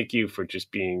all, thank you for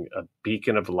just being a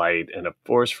beacon of light and a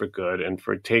force for good, and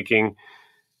for taking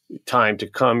time to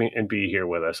come and be here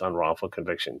with us on Wrongful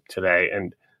Conviction today.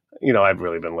 And, I've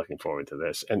really been looking forward to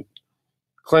this. And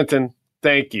Clinton,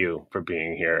 thank you for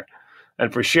being here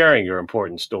and for sharing your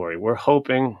important story. We're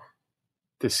hoping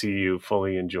to see you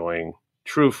fully enjoying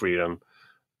true freedom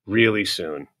really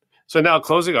soon. So now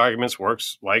Closing Arguments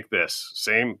works like this.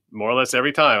 Same, more or less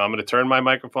every time. I'm going to turn my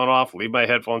microphone off, leave my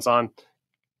headphones on,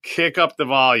 kick up the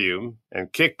volume,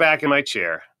 and kick back in my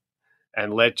chair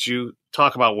and let you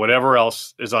talk about whatever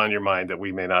else is on your mind that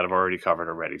we may not have already covered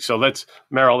already. So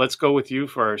Meryl, let's go with you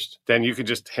first. Then you could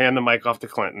just hand the mic off to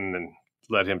Clinton and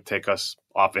let him take us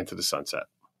off into the sunset.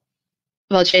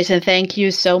 Well, Jason, thank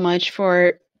you so much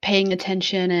for paying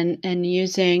attention and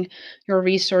using your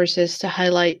resources to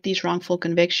highlight these wrongful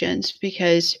convictions,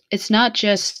 because it's not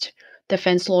just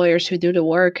defense lawyers who do the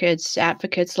work, it's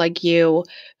advocates like you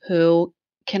who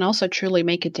can also truly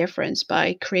make a difference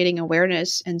by creating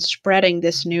awareness and spreading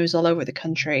this news all over the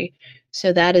country.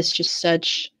 So that is just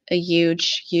such a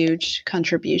huge, huge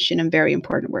contribution and very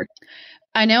important work.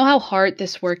 I know how hard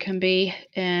this work can be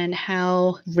and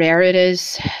how rare it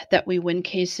is that we win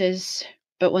cases.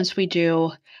 But once we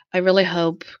do, I really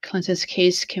hope Clinton's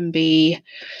case can be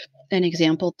an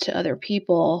example to other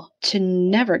people to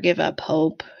never give up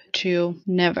hope, to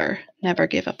never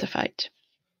give up the fight.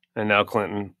 And now,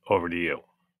 Clinton, over to you.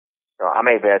 So I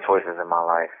made bad choices in my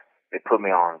life. It put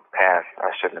me on paths I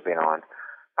shouldn't have been on.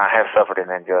 I have suffered an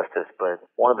injustice, but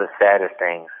one of the saddest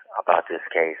things about this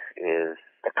case is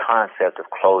the concept of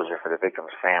closure for the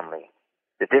victim's family.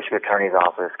 The district attorney's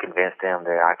office convinced them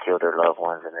that I killed their loved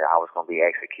ones and that I was going to be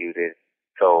executed.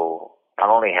 So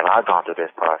not only have I gone through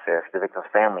this process, the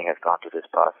victim's family has gone through this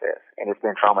process. And it's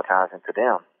been traumatizing to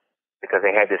them because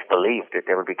they had this belief that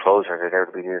there would be closure, that there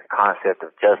would be this concept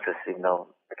of justice, even though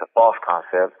it's a false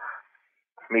concept.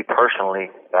 For me personally,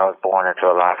 I was born into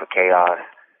a life of chaos.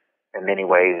 In many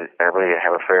ways, I really didn't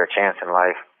have a fair chance in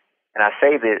life. And I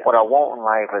say that what I want in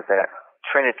life is that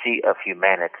trinity of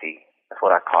humanity. That's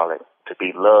what I call it. To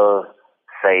be loved,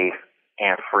 safe,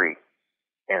 and free.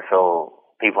 And so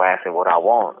people ask me what I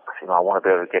want. I want to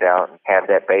be able to get out and have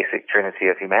that basic trinity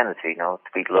of humanity,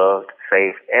 to be loved,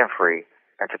 safe, and free,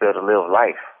 and to be able to live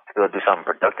life, to be able to do something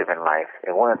productive in life.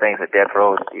 And one of the things that death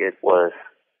row did was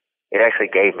it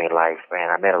actually gave me life, man.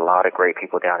 I met a lot of great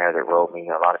people down there that wrote me.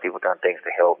 A lot of people done things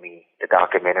to help me. The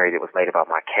documentary that was made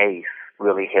about my case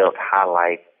really helped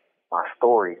highlight my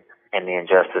story and the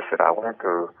injustice that I went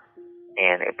through.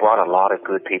 And it brought a lot of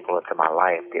good people into my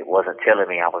life. It wasn't telling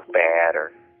me I was bad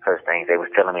or such things. They was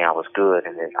telling me I was good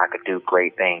and that I could do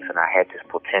great things and I had this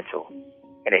potential.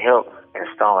 And it helped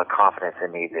install a confidence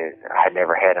in me that I had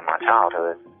never had in my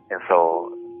childhood. And so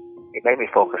it made me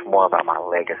focus more about my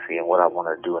legacy and what I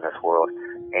want to do in this world.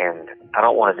 And I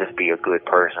don't want to just be a good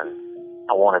person.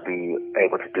 I want to be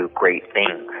able to do great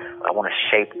things. I want to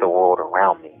shape the world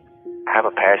around me. I have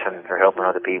a passion for helping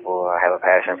other people. I have a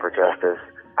passion for justice.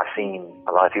 I've seen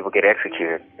a lot of people get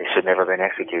executed. They should never have been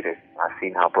executed. I've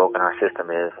seen how broken our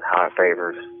system is and how it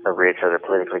favors the rich or the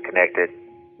politically connected.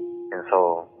 And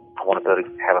so I want to be able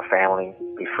to have a family,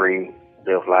 be free,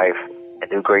 live life,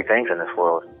 and do great things in this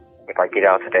world. If I get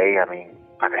out today, I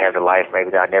could have the life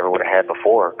maybe that I never would have had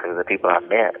before because of the people I've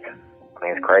met.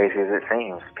 As crazy as it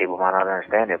seems, people might not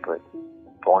understand it, but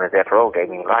going to death row gave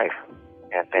me life.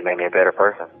 And it made me a better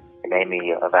person. It made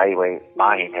me evaluate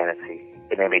my humanity.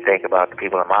 It made me think about the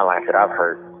people in my life that I've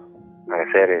hurt. Like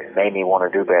I said, it made me want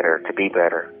to do better, to be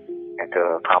better, and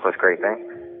to accomplish great things.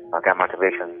 I got my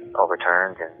conviction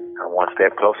overturned, and I'm one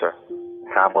step closer.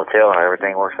 Time will tell how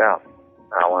everything works out.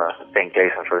 I want to thank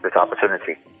Jason for this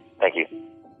opportunity. Thank you.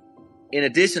 In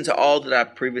addition to all that I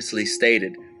previously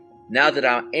stated, now that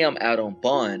I am out on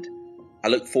bond, I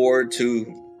look forward to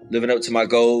living up to my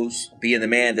goals, being the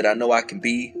man that I know I can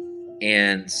be,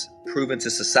 and proving to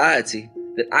society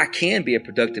that I can be a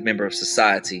productive member of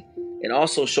society, and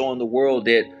also showing the world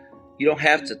that you don't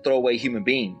have to throw away human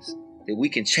beings, that we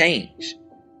can change,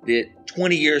 that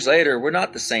 20 years later, we're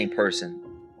not the same person.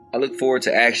 I look forward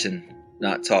to action,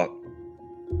 not talk.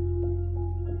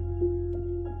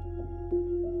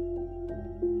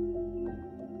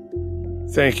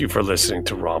 Thank you for listening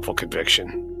to Wrongful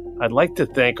Conviction. I'd like to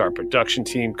thank our production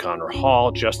team, Connor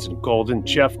Hall, Justin Golden,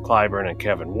 Jeff Clyburn, and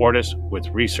Kevin Wardis, with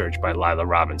research by Lila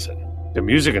Robinson. The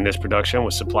music in this production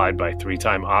was supplied by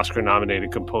 3-time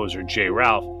Oscar-nominated composer Jay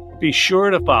Ralph Be sure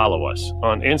to follow us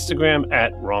on Instagram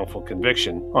at Wrongful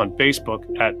Conviction, on Facebook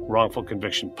at Wrongful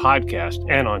Conviction Podcast,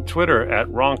 and on Twitter at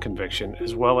Wrong Conviction,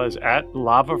 as well as at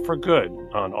Lava for Good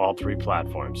on all 3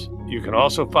 platforms. You can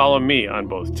also follow me on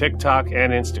both TikTok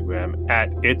and Instagram at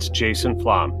It's Jason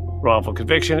Flom. Wrongful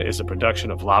Conviction is a production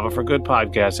of Lava for Good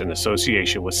Podcast in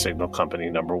association with Signal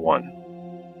Company No. 1.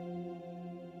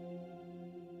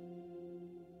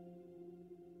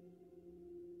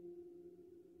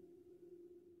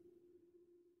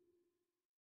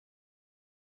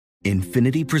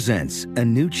 Infiniti presents a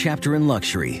new chapter in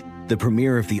luxury, the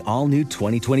premiere of the all-new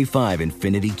 2025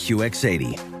 Infiniti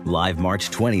QX80, live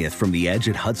March 20th from the Edge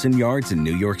at Hudson Yards in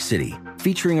New York City,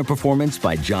 featuring a performance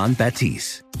by John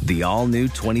Batiste. The all-new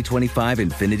 2025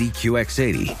 Infiniti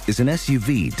QX80 is an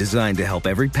SUV designed to help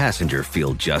every passenger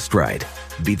feel just right.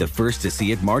 Be the first to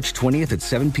see it March 20th at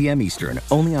 7 p.m. Eastern,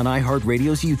 only on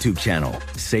iHeartRadio's YouTube channel.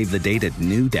 Save the date at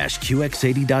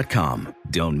new-QX80.com.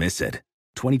 Don't miss it.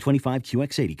 2025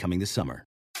 QX80 coming this summer.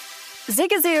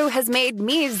 Zigazoo has made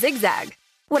me zigzag.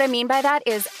 What I mean by that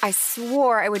is I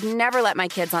swore I would never let my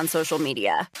kids on social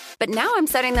media. But now I'm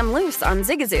setting them loose on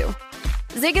Zigazoo.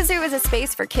 Zigazoo is a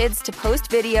space for kids to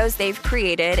post videos they've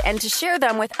created and to share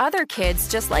them with other kids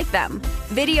just like them.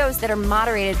 Videos that are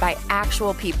moderated by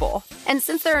actual people. And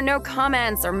since there are no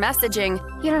comments or messaging,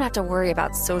 you don't have to worry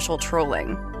about social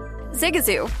trolling.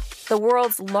 Zigazoo, the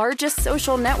world's largest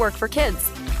social network for kids.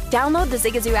 Download the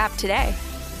Zigazoo app today.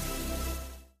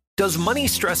 Does money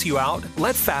stress you out?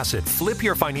 Let Facet flip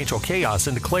your financial chaos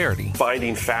into clarity.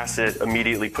 Finding Facet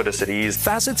immediately put us at ease.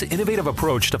 Facet's innovative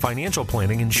approach to financial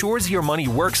planning ensures your money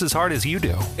works as hard as you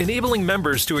do, enabling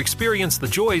members to experience the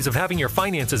joys of having your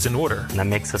finances in order. And that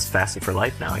makes us Facet for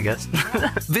life now, I guess.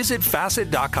 Visit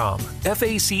Facet.com,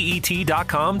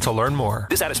 FACET.com to learn more.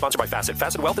 This ad is sponsored by Facet.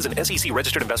 Facet Wealth is an SEC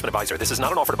registered investment advisor. This is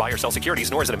not an offer to buy or sell securities,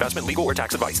 nor is it investment, legal, or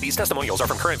tax advice. These testimonials are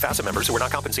from current Facet members who are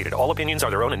not compensated. All opinions are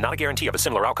their own and not a guarantee of a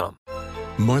similar outcome.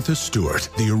 Martha Stewart,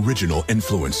 the original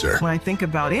influencer. When I think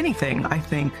about anything, I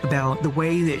think about the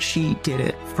way that she did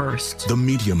it first. The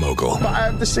media mogul.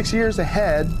 5 to 6 years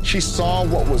ahead, she saw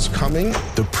what was coming.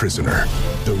 The prisoner.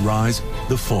 The rise,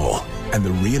 the fall, and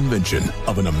the reinvention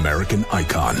of an American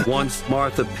icon. Once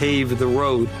Martha paved the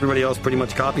road, everybody else pretty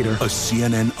much copied her. A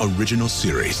CNN original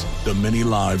series, The Many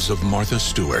Lives of Martha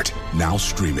Stewart, now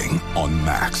streaming on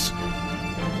Max.